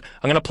long.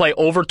 I'm going to play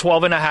over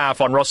 12.5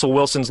 on Russell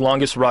Wilson's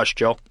longest rush,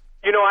 Joe.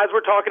 You know, as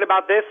we're talking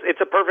about this,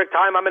 it's a perfect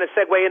time. I'm going to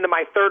segue into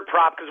my third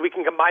prop because we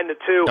can combine the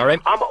two. All right.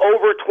 I'm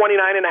over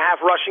 29.5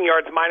 rushing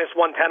yards, minus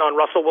 110 on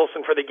Russell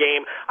Wilson for the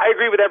game. I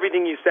agree with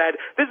everything you said.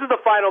 This is the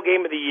final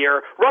game of the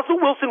year. Russell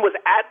Wilson was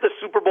at the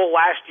Super Bowl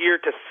last year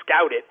to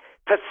scout it.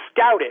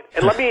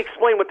 And let me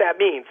explain what that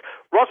means.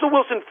 Russell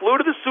Wilson flew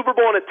to the Super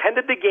Bowl and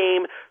attended the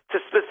game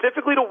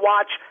specifically to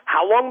watch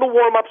how long the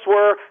warm-ups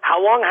were,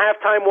 how long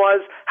halftime was,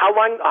 how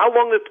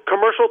long the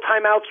commercial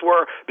timeouts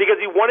were, because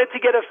he wanted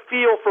to get a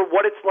feel for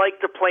what it's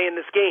like to play in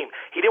this game.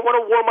 He didn't want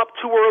to warm up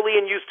too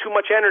early and use too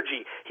much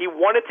energy. He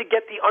wanted to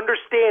get the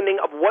understanding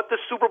of what the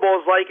Super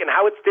Bowl is like and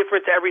how it's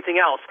different to everything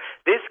else.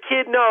 This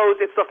kid knows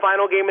it's the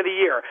final game of the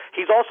year.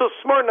 He's also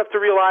smart enough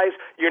to realize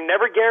you're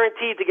never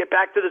guaranteed to get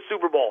back to the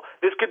Super Bowl.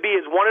 This could be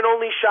his one and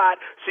only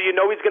shot, so you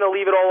know he's going to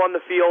leave it all on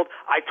the field.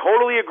 I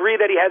totally agree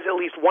that he has at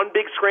least one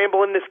big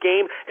scramble in this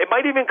game. It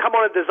might even come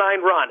on a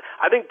design run.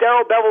 I think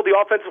Darrell Bevell, the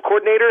offensive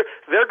coordinator,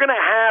 they're going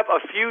to have a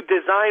few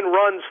design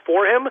runs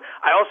for him.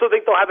 I also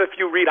think they'll have a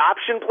few read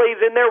option plays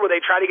in there where they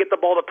try to get the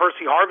ball to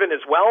Percy Harvin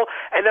as well.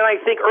 And then I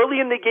think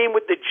early in the game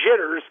with the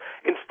jitters,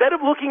 instead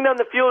of looking down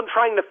the field and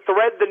trying to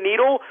thread the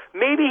needle,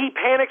 maybe he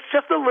panics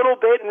just a little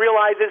bit and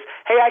realizes,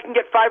 hey, I can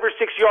get 5 or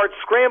 6 yards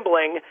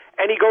scrambling,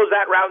 and he goes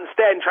that route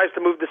instead and tries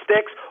to move the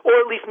sticks or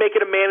at least make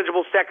it a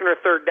manageable second or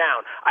third down.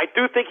 I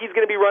do think he's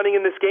going to be running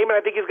in this game, and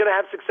I think he's going to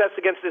have success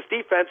against this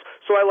defense.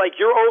 So I like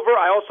your over.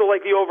 I also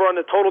like the over on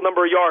the total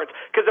number of yards,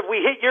 because if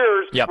we hit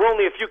yours, we're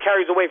only a few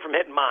carries away from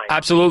hitting mine.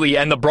 Absolutely.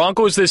 And the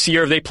Broncos this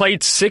year, they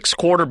played 6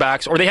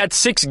 quarterbacks, or they had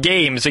 6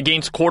 games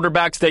against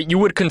quarterbacks that you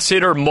would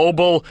consider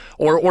mobile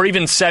or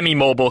even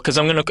semi-mobile, because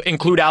I'm going to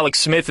include Alex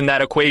Smith in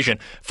that equation.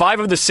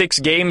 5 of the 6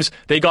 games,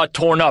 they got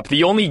torn up.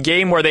 The only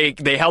game where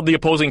they held the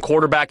opposing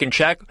quarterback in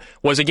check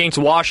was against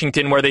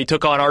Washington, where they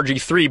took on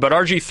RG3. But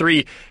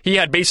RG3, he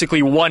had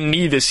basically one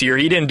knee this year.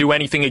 He didn't do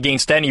anything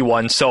against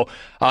anyone. So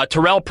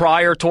Terrell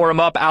Pryor tore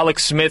him up,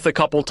 Alex Smith a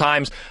couple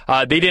times.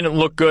 They didn't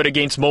look good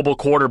against mobile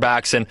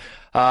quarterbacks, and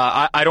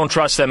I don't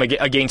trust them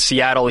against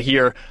Seattle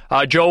here.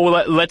 Joe,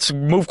 let's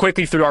move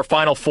quickly through our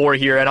final 4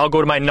 here, and I'll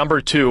go to my number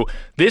 2.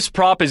 This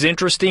prop is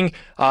interesting.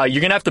 You're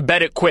going to have to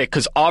bet it quick,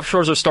 because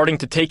offshores are starting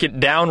to take it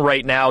down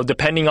right now,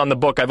 depending on the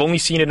book. I've only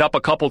seen it up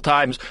a couple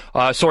times,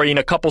 in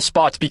a couple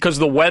spots, because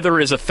the weather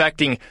is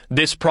affecting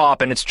this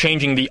prop, and it's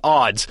changing the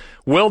odds.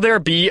 Will there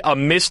be a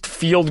missed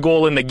field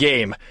goal in the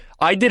game?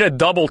 I did a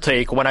double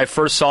take when I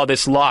first saw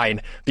this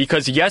line,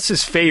 because yes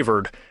is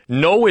favored,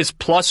 no is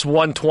plus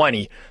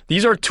 120.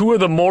 These are 2 of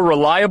the more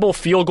reliable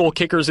field goal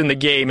kickers in the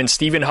game in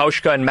Stephen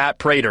Hauschka and Matt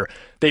Prater.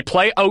 They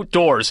play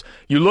outdoors.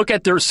 You look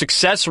at their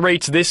success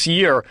rates this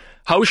year,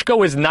 Hauschka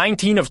was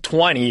 19 of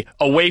 20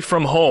 away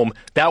from home.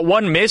 That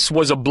one miss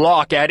was a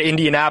block at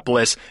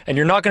Indianapolis, and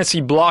you're not going to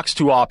see blocks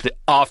too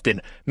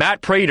often.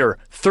 Matt Prater,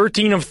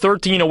 13 of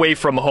 13 away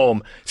from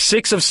home,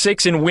 6 of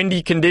 6 in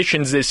windy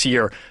conditions this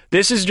year.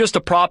 This is just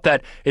a prop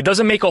that it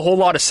doesn't make a whole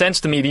lot of sense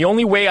to me. The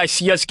only way I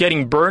see us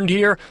getting burned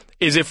here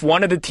is if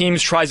one of the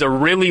teams tries a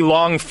really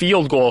long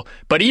field goal.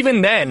 But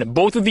even then,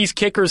 both of these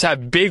kickers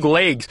have big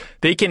legs.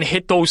 They can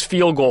hit those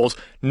field goals.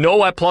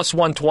 No at plus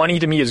 120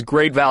 to me is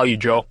great value,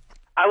 Joe.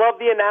 I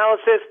love the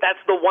analysis.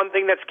 That's the one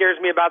thing that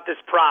scares me about this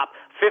prop.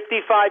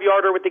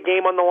 55-yarder with the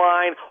game on the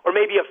line, or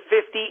maybe a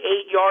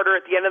 58-yarder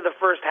at the end of the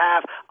first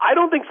half. I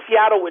don't think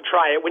Seattle would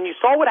try it. When you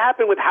saw what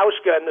happened with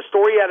Hauschka and the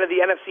story out of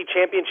the NFC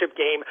Championship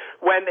game,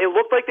 when it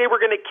looked like they were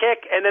going to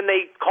kick, and then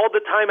they called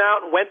the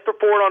timeout and went for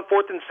it on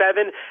 4th and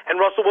 7, and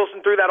Russell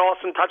Wilson threw that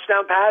awesome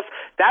touchdown pass,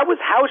 that was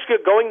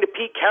Hauschka going to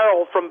Pete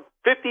Carroll from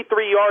 53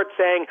 yards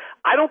saying,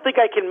 I don't think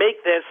I can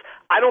make this.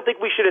 I don't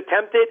think we should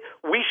attempt it.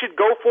 We should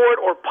go for it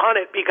or punt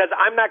it because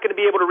I'm not going to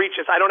be able to reach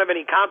this. I don't have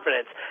any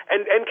confidence.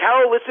 And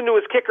Carroll listened to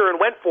his kicker and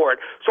went for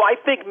it. So I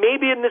think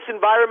maybe in this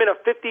environment, a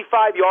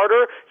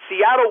 55-yarder,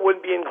 Seattle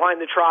wouldn't be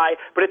inclined to try.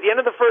 But at the end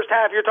of the first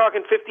half, you're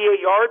talking 58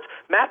 yards.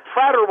 Matt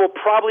Prater will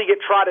probably get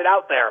trotted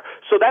out there.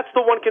 So that's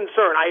the one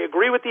concern. I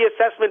agree with the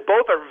assessment.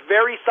 Both are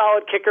very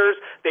solid kickers.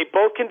 They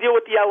both can deal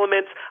with the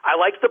elements. I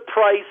like the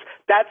price.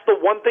 That's the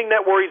one thing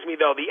that worries me,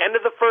 though. The end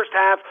of the first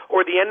half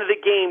or the end of the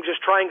game,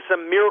 just trying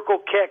some miracle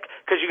kick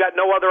because you got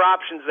no other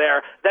options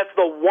there. That's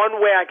the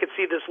one way I could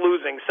see this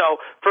losing. So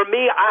for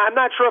me, I'm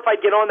not sure if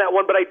I'd get on that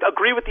one, but I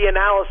agree with the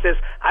analysis.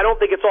 I don't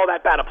think it's all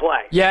that bad a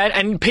play. Yeah,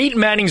 and Peyton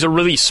Manning's a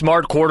really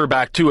smart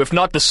quarterback, too, if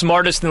not the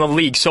smartest in the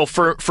league. So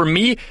for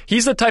me,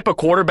 he's the type of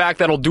quarterback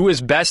that'll do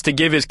his best to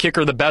give his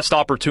kicker the best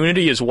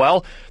opportunity as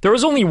well. There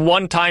was only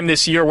one time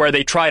this year where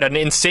they tried an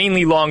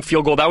insanely long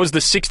field goal. That was the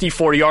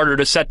 64-yarder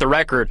to set the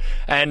record.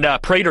 And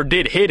Prater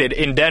did hit it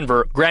in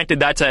Denver. Granted,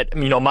 that's at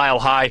mile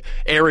high.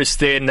 Air is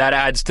thin. That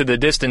adds to the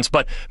distance.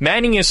 But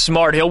Manning is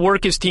smart. He'll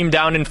work his team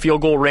down in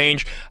field goal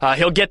range.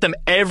 He'll get them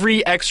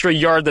every extra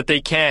yard that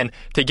they can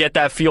to get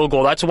that field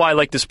goal. That's why I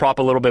like this prop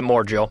a little bit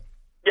more, Joe.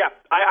 Yeah,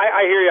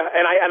 I hear you,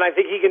 and I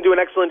think he can do an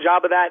excellent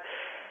job of that.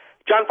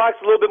 John Fox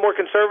is a little bit more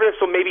conservative,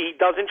 so maybe he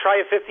doesn't try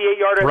a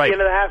 58-yarder at the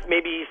end of the half.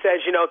 Maybe he says,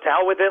 to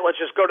hell with it, let's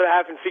just go to the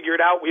half and figure it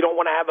out. We don't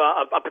want to have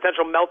a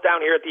potential meltdown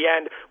here at the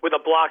end with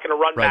a block and a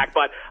run back.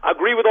 But I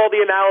agree with all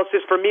the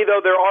analysis. For me, though,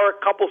 there are a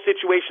couple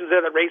situations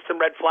there that raise some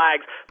red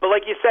flags. But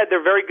like you said,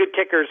 they're very good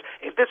kickers.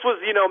 If this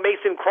was,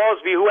 Mason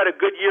Crosby, who had a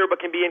good year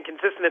but can be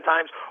inconsistent at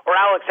times, or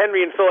Alex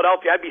Henry in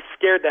Philadelphia, I'd be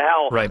scared to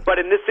hell. Right.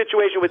 But in this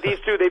situation with these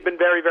two, they've been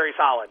very, very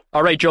solid.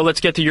 All right, Joe, let's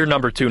get to your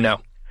number 2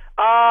 now.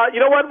 You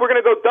know what? We're going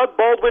to go Doug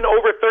Baldwin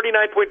over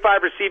 39.5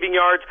 receiving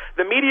yards.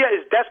 The media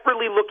is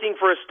desperately looking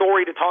for a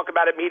story to talk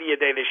about at Media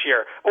Day this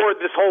year, or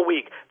this whole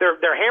week. They're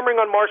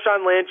hammering on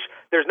Marshawn Lynch.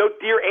 There's no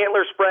deer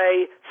antler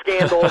spray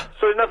scandal,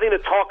 so there's nothing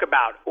to talk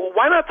about. Well,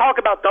 why not talk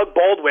about Doug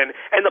Baldwin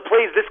and the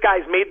plays this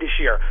guy's made this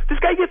year?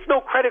 This guy gets no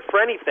credit for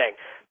anything.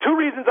 2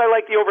 reasons I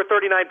like the over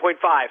 39.5.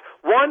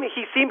 One,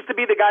 he seems to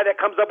be the guy that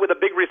comes up with a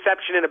big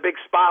reception in a big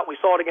spot. We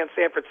saw it against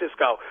San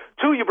Francisco.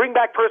 2, you bring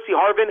back Percy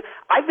Harvin.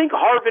 I think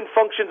Harvin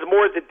functions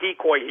more as a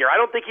decoy here.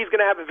 I don't think he's going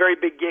to have a very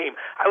big game.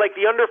 I like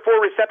the under 4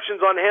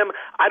 receptions on him.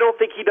 I don't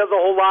think he does a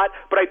whole lot,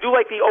 but I do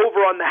like the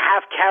over on the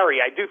half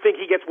carry. I do think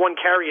he gets 1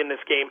 carry in this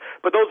game,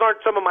 but those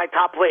aren't some of my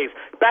top plays.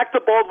 Back to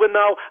Baldwin,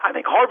 though. I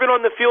think Harvin on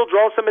the field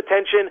draws some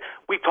attention.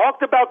 We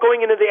talked about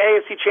going into the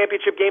AFC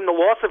Championship game. The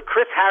loss of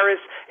Chris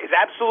Harris is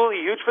absolutely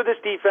huge for this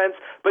defense,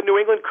 but New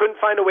England couldn't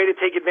find a way to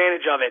take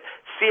advantage of it.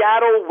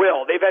 Seattle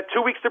will. They've had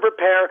 2 weeks to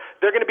prepare.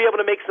 They're going to be able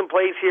to make some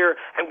plays here,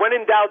 and when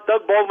in doubt,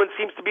 Doug Baldwin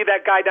seems to be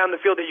that guy down the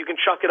field that you can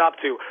chuck it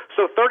up to.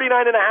 So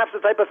 39.5 is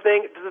the type of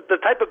thing, the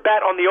type of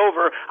bet on the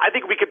over. I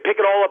think we could pick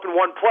it all up in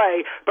one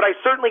play, but I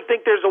certainly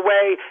think there's a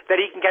way that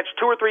he can catch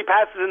 2 or 3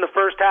 passes in the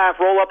first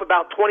half, roll up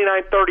about 29,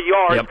 30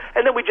 yards,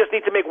 and then we just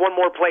need to make one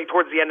more play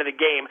towards the end of the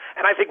game,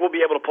 and I think we'll be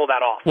able to pull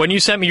that off. When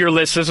you sent me your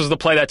list, this was the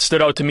play that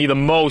stood out to me the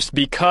most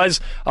because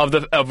of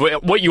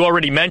what you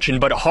already mentioned,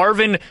 but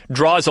Harvin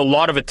draws a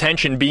lot of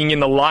attention being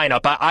in the lineup.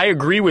 I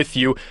agree with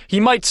you. He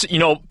might,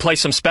 play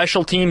some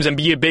special teams and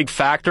be a big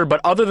factor, but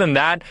other than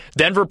that,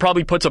 Denver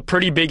probably puts a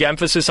pretty big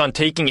emphasis on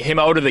taking him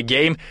out of the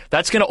game.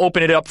 That's going to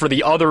open it up for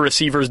the other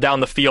receivers down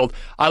the field.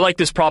 I like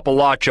this prop a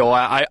lot, Joe.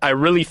 I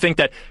really think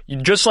that,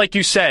 just like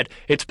you said,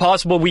 it's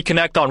possible we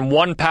connect on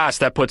one pass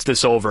that puts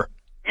this over.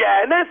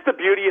 Yeah, and that's the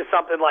beauty of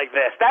something like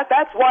this.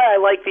 That's why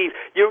I like these.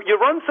 You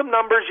run some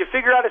numbers, you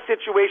figure out a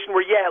situation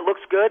where, it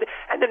looks good,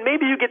 and then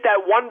maybe you get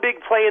that one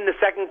big play in the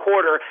second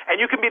quarter, and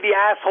you can be the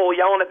asshole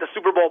yelling at the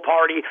Super Bowl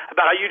party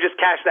about how you just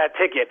cashed that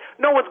ticket.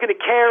 No one's going to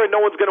care, and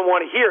no one's going to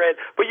want to hear it,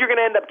 but you're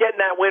going to end up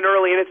getting that win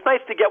early, and it's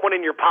nice to get one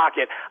in your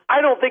pocket. I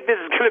don't think this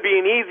is going to be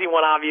an easy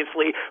one,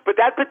 obviously, but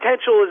that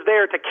potential is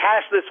there to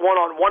cash this one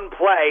on one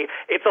play.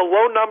 It's a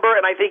low number,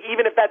 and I think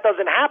even if that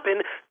doesn't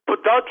happen,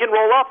 but Doug can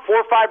roll up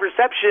 4 or 5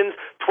 receptions,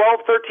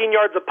 12, 13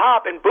 yards a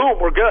pop, and boom,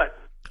 we're good.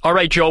 All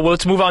right, Joe, well,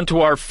 let's move on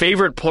to our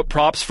favorite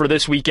props for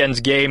this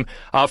weekend's game.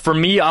 For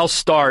me, I'll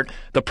start.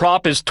 The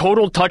prop is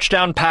total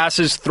touchdown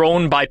passes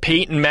thrown by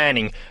Peyton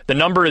Manning. The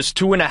number is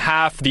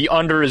 2.5. The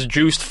under is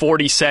juiced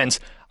 40 cents.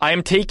 I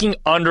am taking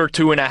under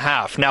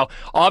 2.5. Now,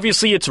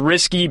 obviously, it's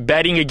risky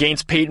betting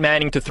against Peyton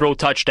Manning to throw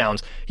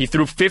touchdowns. He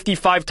threw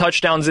 55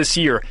 touchdowns this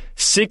year,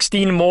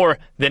 16 more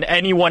than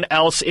anyone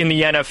else in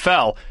the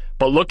NFL.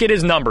 But look at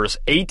his numbers.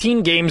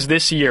 18 games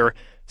this year.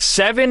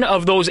 7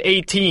 of those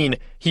 18,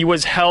 he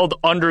was held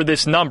under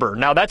this number.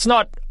 Now, that's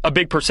not a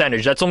big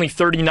percentage. That's only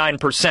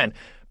 39%.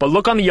 But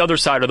look on the other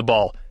side of the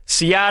ball.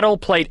 Seattle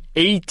played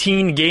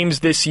 18 games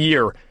this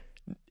year.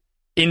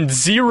 In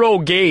 0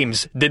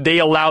 games did they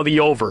allow the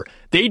over.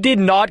 They did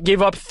not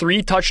give up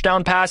 3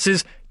 touchdown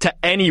passes to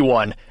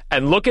anyone.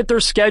 And look at their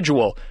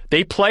schedule.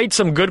 They played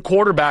some good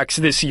quarterbacks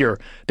this year.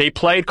 They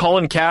played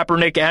Colin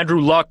Kaepernick,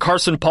 Andrew Luck,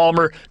 Carson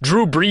Palmer,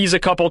 Drew Brees a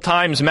couple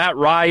times, Matt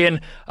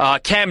Ryan,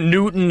 Cam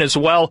Newton as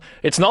well.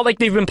 It's not like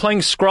they've been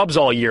playing scrubs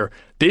all year.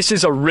 This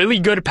is a really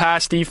good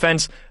pass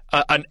defense.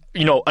 An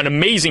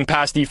amazing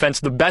pass defense,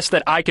 the best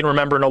that I can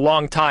remember in a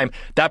long time,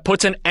 that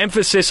puts an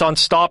emphasis on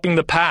stopping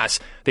the pass.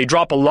 They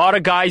drop a lot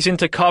of guys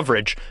into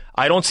coverage.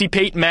 I don't see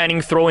Peyton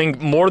Manning throwing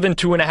more than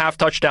 2.5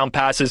 touchdown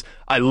passes.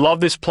 I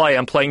love this play.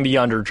 I'm playing the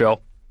under,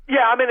 Joe.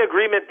 Yeah, I'm in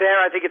agreement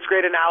there. I think it's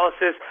great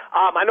analysis.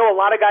 I know a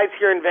lot of guys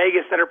here in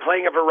Vegas that are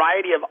playing a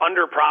variety of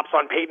under props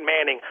on Peyton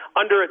Manning.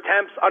 Under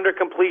attempts, under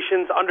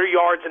completions, under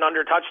yards, and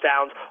under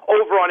touchdowns,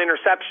 over on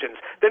interceptions.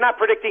 They're not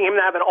predicting him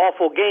to have an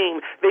awful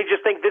game. They just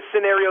think this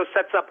scenario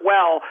sets up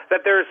well,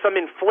 that there is some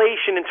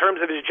inflation in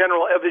terms of his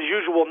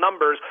usual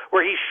numbers,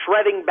 where he's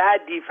shredding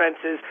bad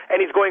defenses,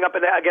 and he's going up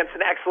against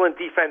an excellent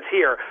defense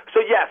here. So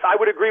yes, I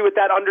would agree with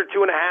that under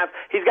 2.5.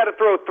 He's got to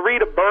throw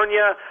 3 to burn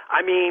you. I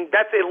mean,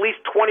 that's at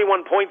least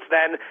 21 points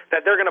then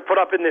that they're going to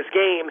put up in this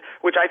game,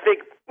 which I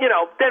think,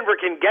 Denver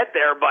can get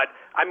there, but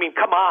I mean,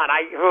 come on.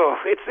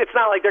 It's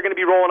not like they're going to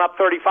be rolling up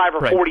 35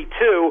 or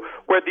 42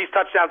 where these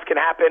touchdowns can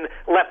happen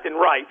left and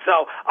right.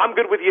 So I'm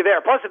good with you there.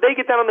 Plus, if they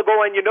get down on the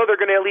goal line, they're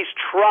going to at least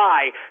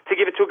try to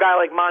give it to a guy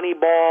like Monty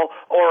Ball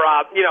or,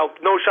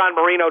 Noshan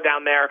Marino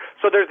down there.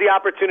 So there's the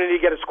opportunity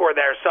to get a score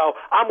there. So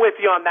I'm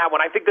with you on that one.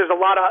 I think there's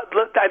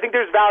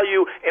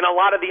value in a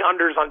lot of the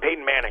unders on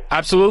Peyton Manning.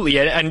 Absolutely.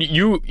 And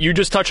you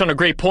just touched on a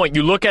great point.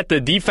 You look at the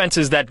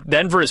defenses that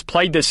Denver has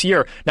played this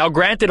year. Now,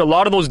 granted, a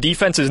lot of those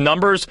defenses'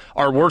 numbers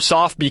are worse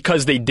off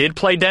because they did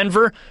play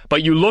Denver,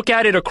 but you look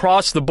at it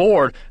across the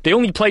board, they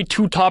only played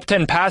 2 top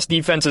 10 pass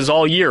defenses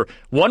all year.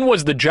 One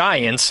was the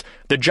Giants.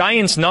 The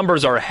Giants'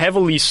 numbers are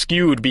heavily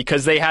skewed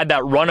because they had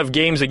that run of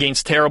games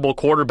against terrible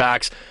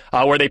quarterbacks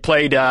where they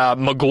played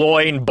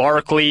McGloin,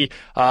 Barkley,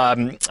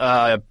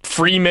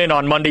 Freeman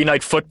on Monday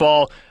Night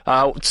Football,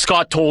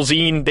 Scott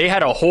Tolzien. They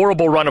had a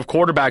horrible run of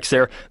quarterbacks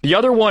there. The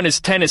other one is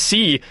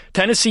Tennessee.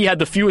 Tennessee had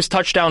the fewest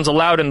touchdowns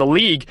allowed in the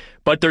league,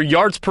 but their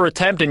yards per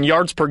attempt and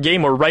yards per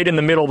game were right in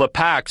the middle of the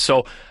pack.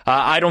 So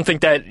I don't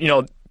think that,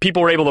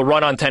 people were able to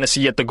run on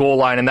Tennessee at the goal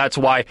line, and that's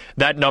why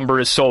that number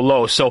is so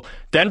low. So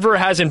Denver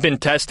hasn't been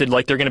tested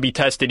like they're going to be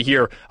tested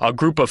here. A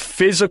group of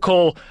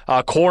physical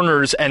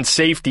corners and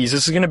safeties.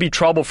 This is going to be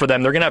trouble for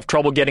them. They're going to have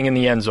trouble getting in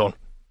the end zone.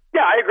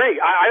 Yeah, I agree.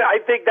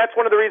 I think that's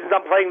one of the reasons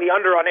I'm playing the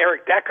under on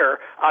Eric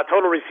Decker,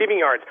 total receiving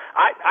yards.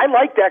 I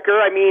like Decker.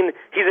 I mean,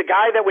 he's a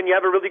guy that when you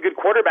have a really good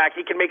quarterback,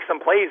 he can make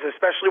some plays,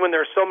 especially when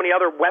there's so many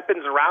other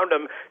weapons around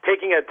him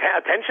taking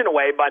attention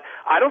away, but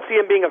I don't see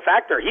him being a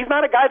factor. He's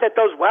not a guy that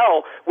does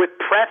well with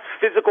press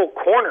physical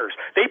corners.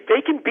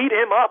 They can beat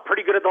him up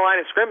pretty good at the line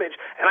of scrimmage,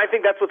 and I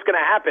think that's what's going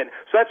to happen.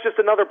 So that's just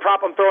another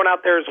prop I'm throwing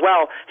out there as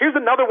well. Here's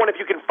another one if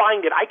you can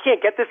find it. I can't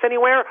get this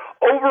anywhere.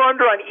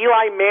 Over-under on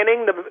Eli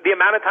Manning, the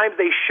amount of times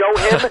they show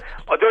him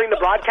during the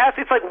broadcast,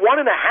 it's like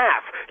 1.5.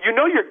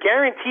 You're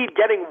guaranteed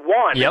getting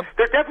 1. Yep.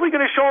 They're definitely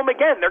going to show him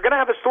again. They're going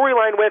to have a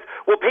storyline with,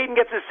 Peyton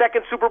gets his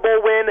second Super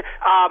Bowl win.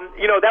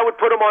 That would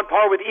put him on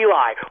par with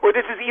Eli. Or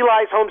this is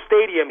Eli's home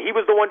stadium. He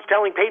was the one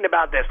telling Peyton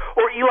about this.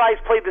 Or Eli's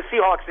played the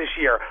Seahawks this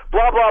year.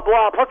 Blah, blah,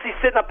 blah. Plus he's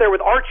sitting up there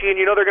with Archie,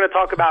 and they're going to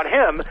talk about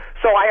him.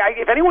 So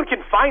if anyone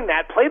can find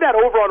that, play that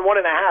over on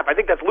 1.5. I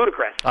think that's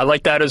ludicrous. I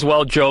like that as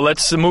well, Joe.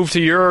 Let's move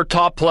to your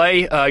top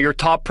play, your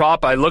top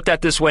prop. I looked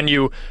at this when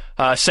you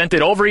sent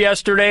it over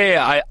yesterday.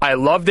 I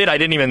loved it. I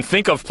didn't even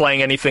think of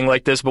playing anything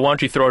like this, but why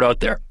don't you throw it out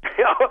there?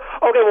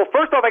 Okay, well,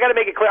 first off, I got to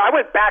make it clear. I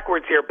went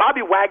backwards here.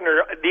 Bobby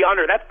Wagner, the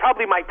under, that's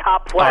probably my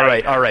top play.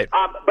 All right.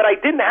 But I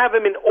didn't have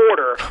him in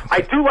order.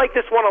 I do like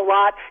this one a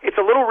lot. It's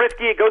a little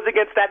risky. It goes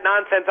against that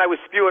nonsense I was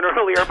spewing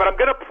earlier, but I'm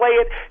going to play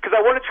it because I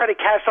want to try to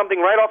cash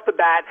something right off the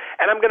bat,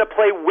 and I'm going to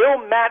play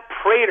Will Matt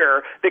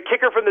Prater, the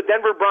kicker from the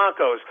Denver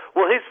Broncos.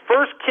 Will his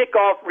first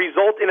kickoff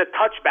result in a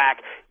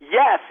touchback?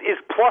 Yes, is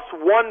plus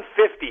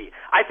 150.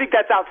 I think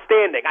that's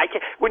outstanding.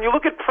 When you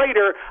look at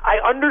Prater, I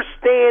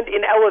understand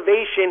in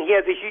elevation he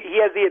has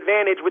the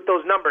advantage with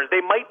those numbers.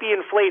 They might be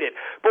inflated.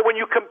 But when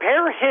you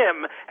compare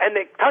him and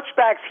the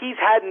touchbacks he's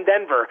had in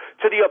Denver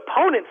to the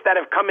opponents that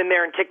have come in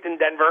there and kicked in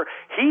Denver,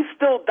 he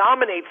still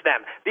dominates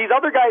them. These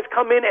other guys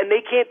come in and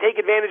they can't take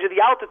advantage of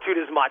the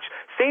altitude as much.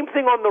 Same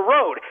thing on the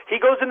road.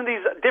 He goes into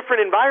these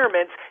different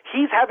environments.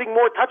 He's having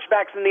more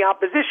touchbacks than the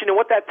opposition. And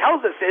what that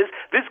tells us is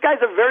this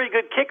guy's a very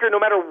good kicker no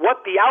matter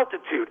what the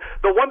altitude.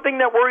 The one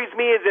thing that worries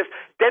me is if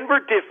Denver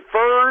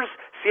defers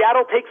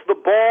Seattle takes the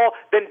ball,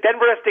 then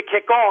Denver has to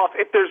kick off.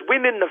 If there's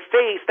wind in the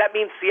face, that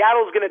means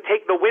Seattle's going to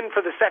take the wind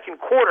for the second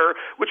quarter,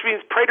 which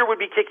means Prater would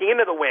be kicking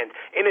into the wind.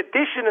 In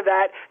addition to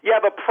that, you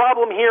have a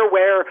problem here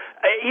where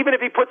even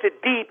if he puts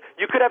it deep,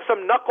 you could have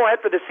some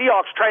knucklehead for the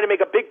Seahawks trying to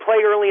make a big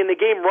play early in the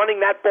game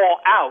running that ball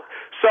out.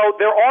 So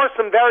there are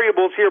some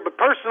variables here, but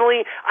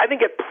personally, I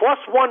think at plus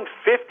 150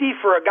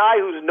 for a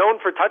guy who's known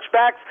for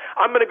touchbacks,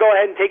 I'm going to go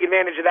ahead and take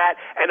advantage of that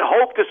and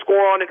hope to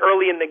score on it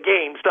early in the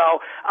game.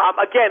 So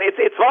again, it's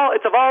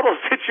a volatile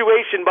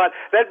situation, but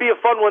that'd be a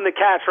fun one to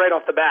catch right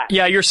off the bat.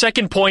 Yeah, your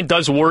second point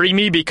does worry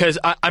me because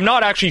I'm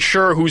not actually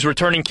sure who's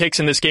returning kicks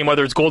in this game,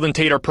 whether it's Golden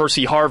Tate or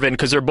Percy Harvin,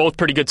 because they're both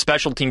pretty good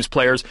special teams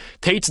players.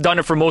 Tate's done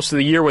it for most of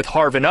the year with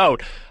Harvin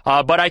out,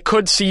 but I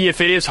could see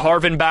if it is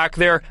Harvin back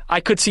there,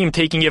 I could see him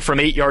taking it from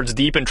 8 yards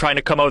deep and trying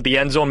to come out the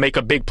end zone, make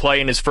a big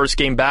play in his first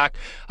game back.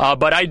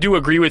 But I do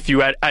agree with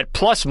you at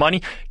plus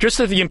money, just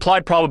at the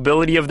implied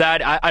probability of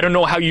that, I don't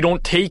know how you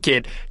don't take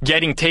it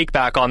getting take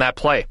back on that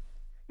play.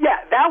 Yeah,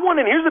 that one,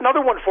 and here's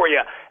another one for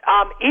you.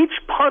 Each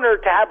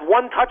punter to have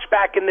one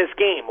touchback in this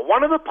game.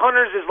 One of the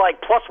punters is like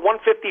plus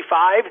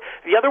 155.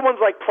 The other one's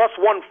like plus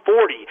 140.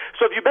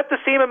 So if you bet the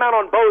same amount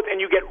on both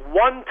and you get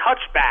one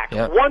touchback,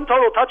 one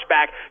total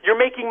touchback, you're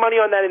making money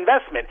on that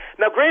investment.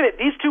 Now, granted,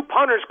 these two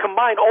punters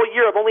combined all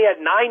year have only had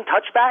 9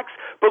 touchbacks,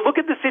 but look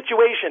at the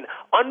situation.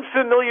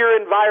 Unfamiliar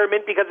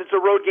environment because it's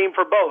a road game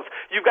for both.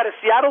 You've got a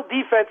Seattle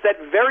defense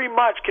that very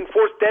much can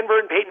force Denver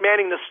and Peyton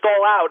Manning to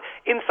stall out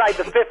inside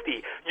the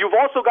 50. You've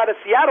also got a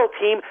Seattle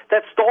team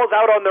that stalls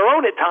out on their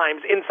own at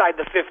times inside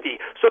the 50.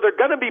 So they're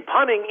going to be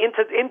punting in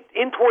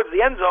towards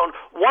the end zone.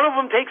 One of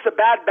them takes a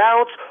bad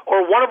bounce,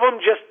 or one of them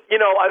just,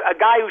 a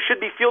guy who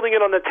should be fielding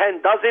it on the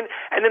 10 doesn't,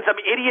 and then some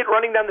idiot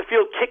running down the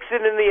field kicks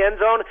it in the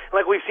end zone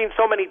like we've seen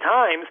so many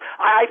times.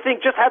 I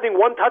think just having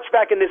one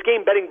touchback in this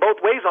game, betting both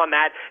ways on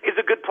that, is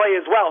a good play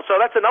as well. So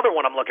that's another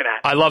one I'm looking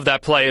at. I love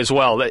that play as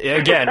well.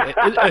 Again.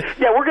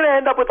 Yeah, we're going to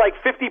end up with like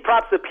 50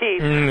 props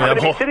apiece. I'm going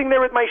to be sitting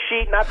there with my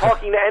sheet, not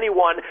talking to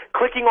anyone,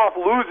 clicking off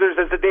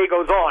losers as the day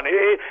goes on.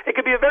 It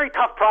could be a very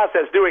tough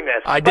process doing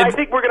this. But I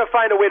think we're going to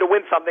find a way to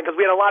win something because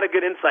we had a lot of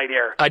good insight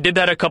here. I did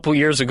that a couple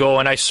years ago,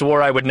 and I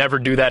swore I would never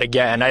do that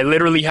again. I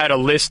literally had a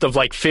list of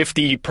like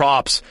 50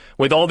 props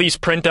with all these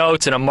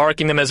printouts, and I'm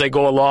marking them as I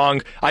go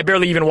along. I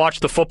barely even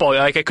watched the football.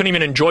 Like, I couldn't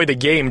even enjoy the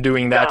game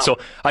doing that. No. So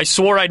I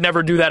swore I'd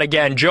never do that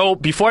again. Joe,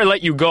 before I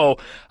let you go,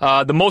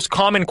 the most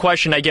common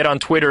question I get on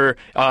Twitter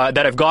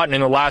that I've gotten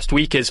in the last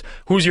week is,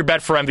 who's your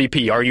bet for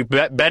MVP? Are you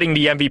betting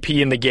the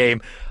MVP in the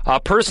game?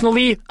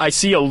 Personally, I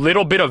see a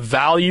little bit of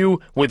value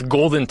with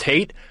Golden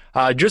Tate.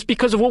 Just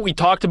because of what we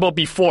talked about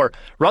before.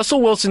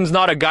 Russell Wilson's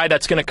not a guy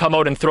that's going to come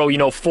out and throw,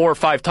 4 or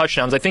 5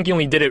 touchdowns. I think he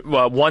only did it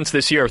once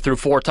this year, through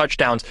 4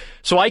 touchdowns.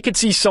 So I could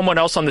see someone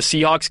else on the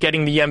Seahawks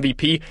getting the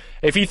MVP.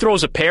 If he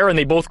throws a pair and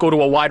they both go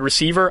to a wide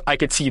receiver, I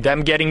could see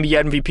them getting the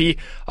MVP.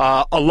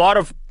 A lot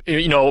of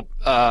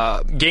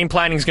game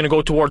planning is going to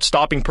go towards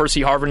stopping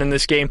Percy Harvin in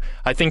this game.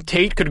 I think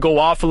Tate could go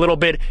off a little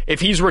bit. If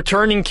he's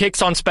returning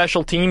kicks on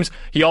special teams,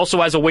 he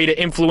also has a way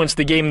to influence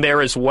the game there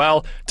as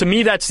well. To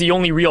me, that's the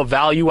only real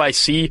value I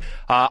see.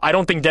 I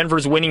don't think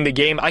Denver's winning the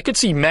game. I could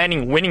see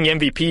Manning winning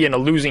MVP in a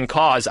losing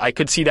cause. I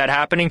could see that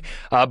happening,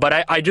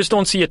 but I just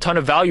don't see a ton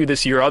of value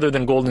this year other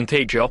than Golden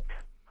Tate, Joe.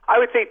 I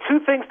would say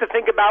 2 things to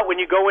think about when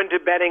you go into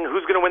betting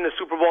who's going to win the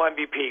Super Bowl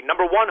MVP.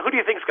 Number 1, who do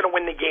you think is going to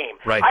win the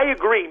game? Right. I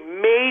agree.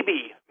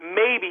 Maybe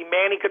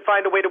Manning could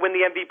find a way to win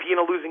the MVP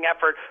in a losing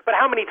effort, but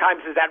how many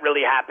times does that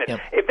really happen?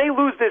 Yep. If they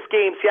lose this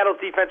game,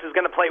 Seattle's defense is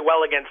going to play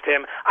well against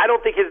him. I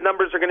don't think his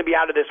numbers are going to be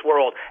out of this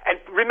world.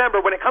 And remember,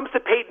 when it comes to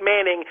Peyton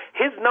Manning,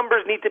 his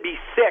numbers need to be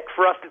sick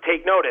for us to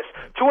take notice.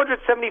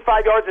 275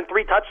 yards and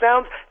 3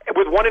 touchdowns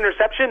with 1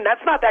 interception,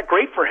 that's not that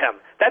great for him.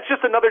 That's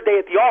just another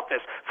day at the office.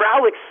 For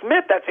Alex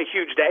Smith, that's a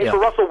huge day. Yeah. For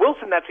Russell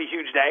Wilson, that's a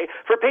huge day.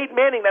 For Peyton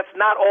Manning, that's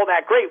not all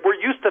that great. We're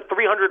used to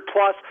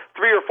 300-plus,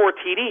 3 or 4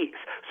 TDs.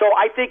 So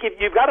I think if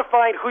you've got to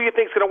find who you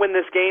think is going to win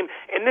this game.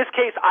 In this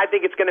case, I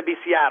think it's going to be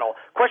Seattle.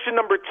 Question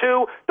number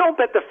 2, don't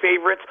bet the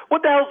favorites.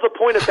 What the hell's the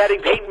point of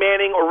betting Peyton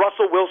Manning or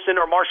Russell Wilson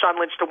or Marshawn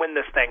Lynch to win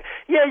this thing?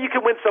 Yeah, you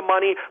can win some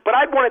money, but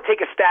I'd want to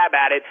take a stab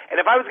at it. And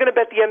if I was going to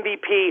bet the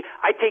MVP,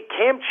 I'd take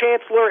Cam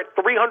Chancellor at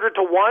 300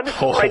 to 1,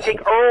 or I'd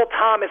take Earl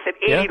Thomas at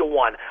 80 to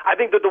 1. I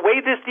think that the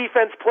way this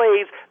defense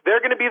plays,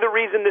 they're going to be the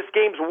reason this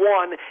game's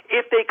won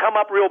if they come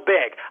up real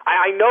big.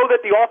 I know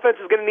that the offense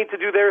is going to need to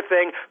do their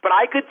thing, but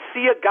I could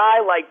see a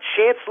guy like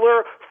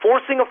Chancellor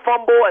forcing a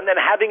fumble and then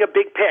having a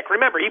big pick.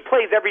 Remember, he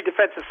plays every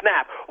defensive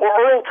snap. Or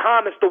Earl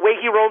Thomas, the way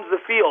he roams the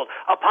field,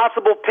 a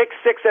possible pick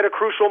 6 at a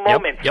crucial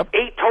moment, 8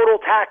 total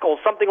tackles,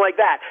 something like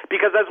that.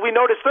 Because as we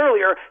noticed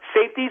earlier,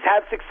 safeties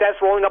have success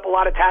rolling up a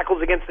lot of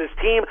tackles against this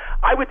team.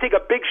 I would take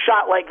a big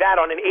shot like that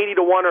on an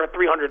 80 to 1 or a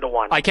 300 to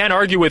 1. I can't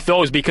argue with those.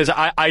 knows, because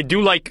I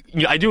do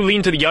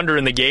lean to the under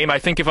in the game. I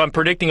think if I'm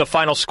predicting a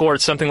final score,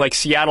 it's something like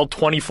Seattle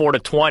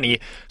 24-20.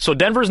 So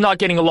Denver's not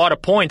getting a lot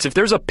of points. If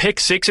there's a pick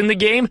six in the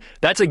game,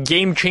 that's a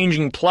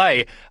game-changing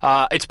play.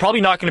 It's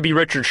probably not going to be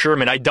Richard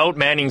Sherman. I doubt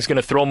Manning's going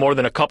to throw more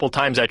than a couple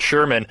times at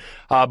Sherman.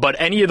 But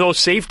any of those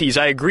safeties,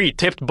 I agree.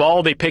 Tipped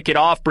ball, they pick it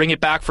off, bring it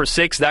back for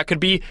 6. That could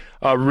be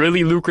a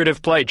really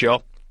lucrative play,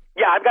 Joe.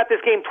 Yeah, I've got this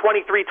game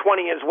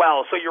 23-20 as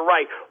well, so you're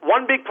right.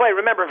 One big play.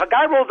 Remember, if a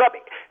guy rolls up,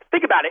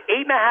 think about it,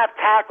 8.5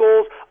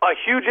 tackles, a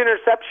huge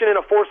interception, and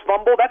a forced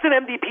fumble, that's an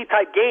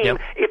MVP-type game.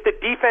 Yep. If the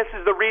defense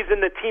is the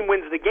reason the team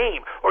wins the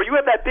game. Or you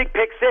have that big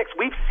pick six.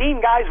 We've seen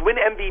guys win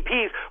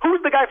MVPs. Who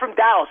was the guy from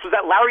Dallas? Was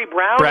that Larry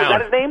Brown? Was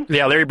that his name?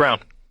 Yeah, Larry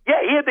Brown. Yeah,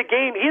 he had the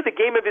game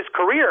of his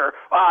career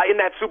in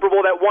that Super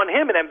Bowl that won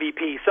him an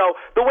MVP. So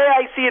the way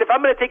I see it, if I'm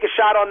going to take a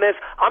shot on this,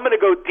 I'm going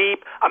to go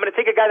deep. I'm going to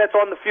take a guy that's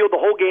on the field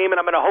the whole game, and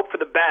I'm going to hope for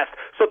the best.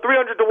 So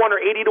 300-1 or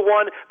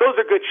 80-1, those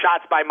are good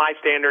shots by my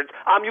standards.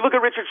 You look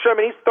at Richard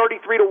Sherman, he's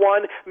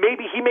 33-1.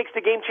 Maybe he makes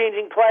the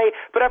game-changing play.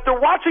 But after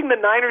watching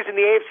the Niners in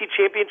the AFC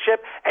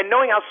Championship and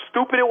knowing how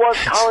stupid it was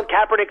Colin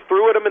Kaepernick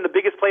threw at him in the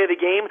biggest play of the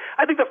game,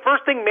 I think the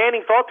first thing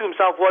Manning thought to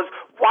himself was,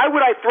 why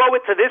would I throw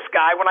it to this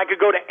guy when I could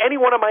go to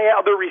any one of my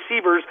other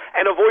receivers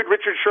and avoid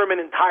Richard Sherman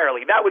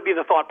entirely? That would be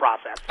the thought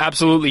process.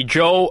 Absolutely.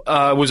 Joe,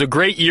 was a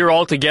great year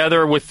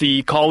altogether with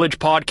the college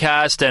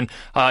podcast and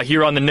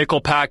here on the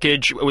Nickel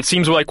Package. It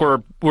seems like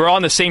we're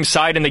on the same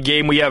side in the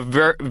game. We have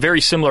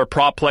very similar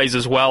prop plays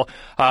as well.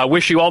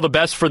 Wish you all the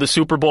best for the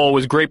Super Bowl. It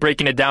was great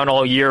breaking it down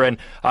all year, and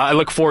I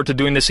look forward to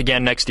doing this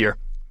again next year.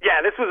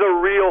 Yeah, this was a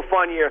real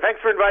fun year. Thanks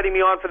for inviting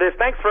me on for this.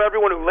 Thanks for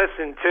everyone who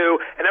listened to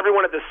and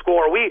everyone at The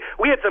Score. We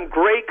had some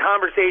great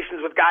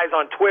conversations with guys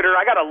on Twitter.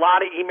 I got a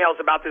lot of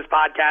emails about this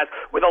podcast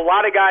with a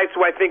lot of guys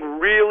who I think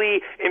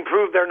really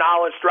improved their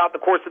knowledge throughout the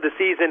course of the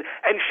season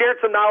and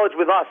shared some knowledge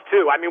with us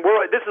too. I mean,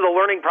 this is a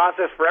learning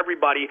process for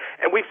everybody,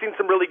 and we've seen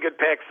some really good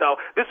picks. So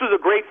this was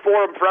a great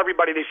forum for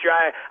everybody this year.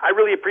 I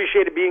really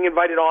appreciated being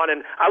invited on,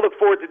 and I look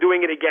forward to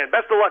doing it again.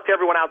 Best of luck to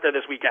everyone out there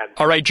this weekend.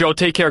 All right, Joe,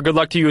 take care. Good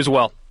luck to you as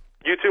well.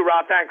 You too,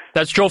 Rob. Thanks.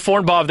 That's Joe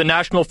Fortenbaugh of the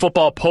National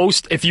Football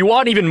Post. If you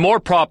want even more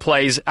prop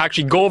plays,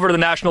 actually go over to the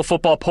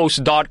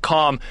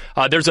nationalfootballpost.com.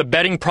 There's a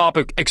betting prop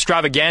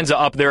extravaganza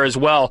up there as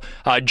well.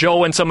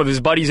 Joe and some of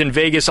his buddies in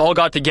Vegas all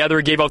got together,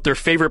 gave out their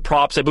favorite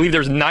props. I believe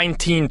there's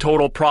 19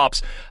 total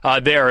props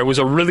there. It was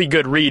a really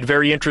good read,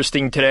 very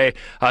interesting today.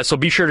 So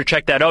be sure to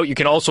check that out. You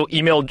can also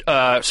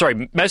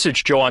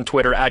message Joe on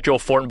Twitter at Joe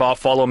Fortenbaugh.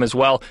 Follow him as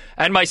well.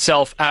 And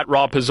myself at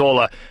Rob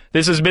Pizzola.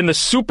 This has been the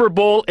Super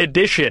Bowl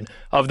edition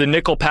of the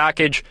Nickel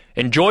Package.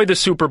 Enjoy the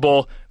Super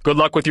Bowl. Good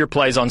luck with your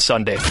plays on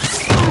Sunday.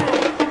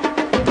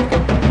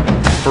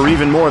 For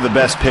even more of the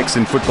best picks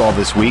in football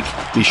this week,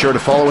 be sure to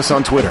follow us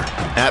on Twitter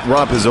at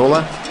Rob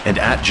Pizzola and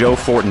at Joe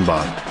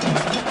Fortenbaugh.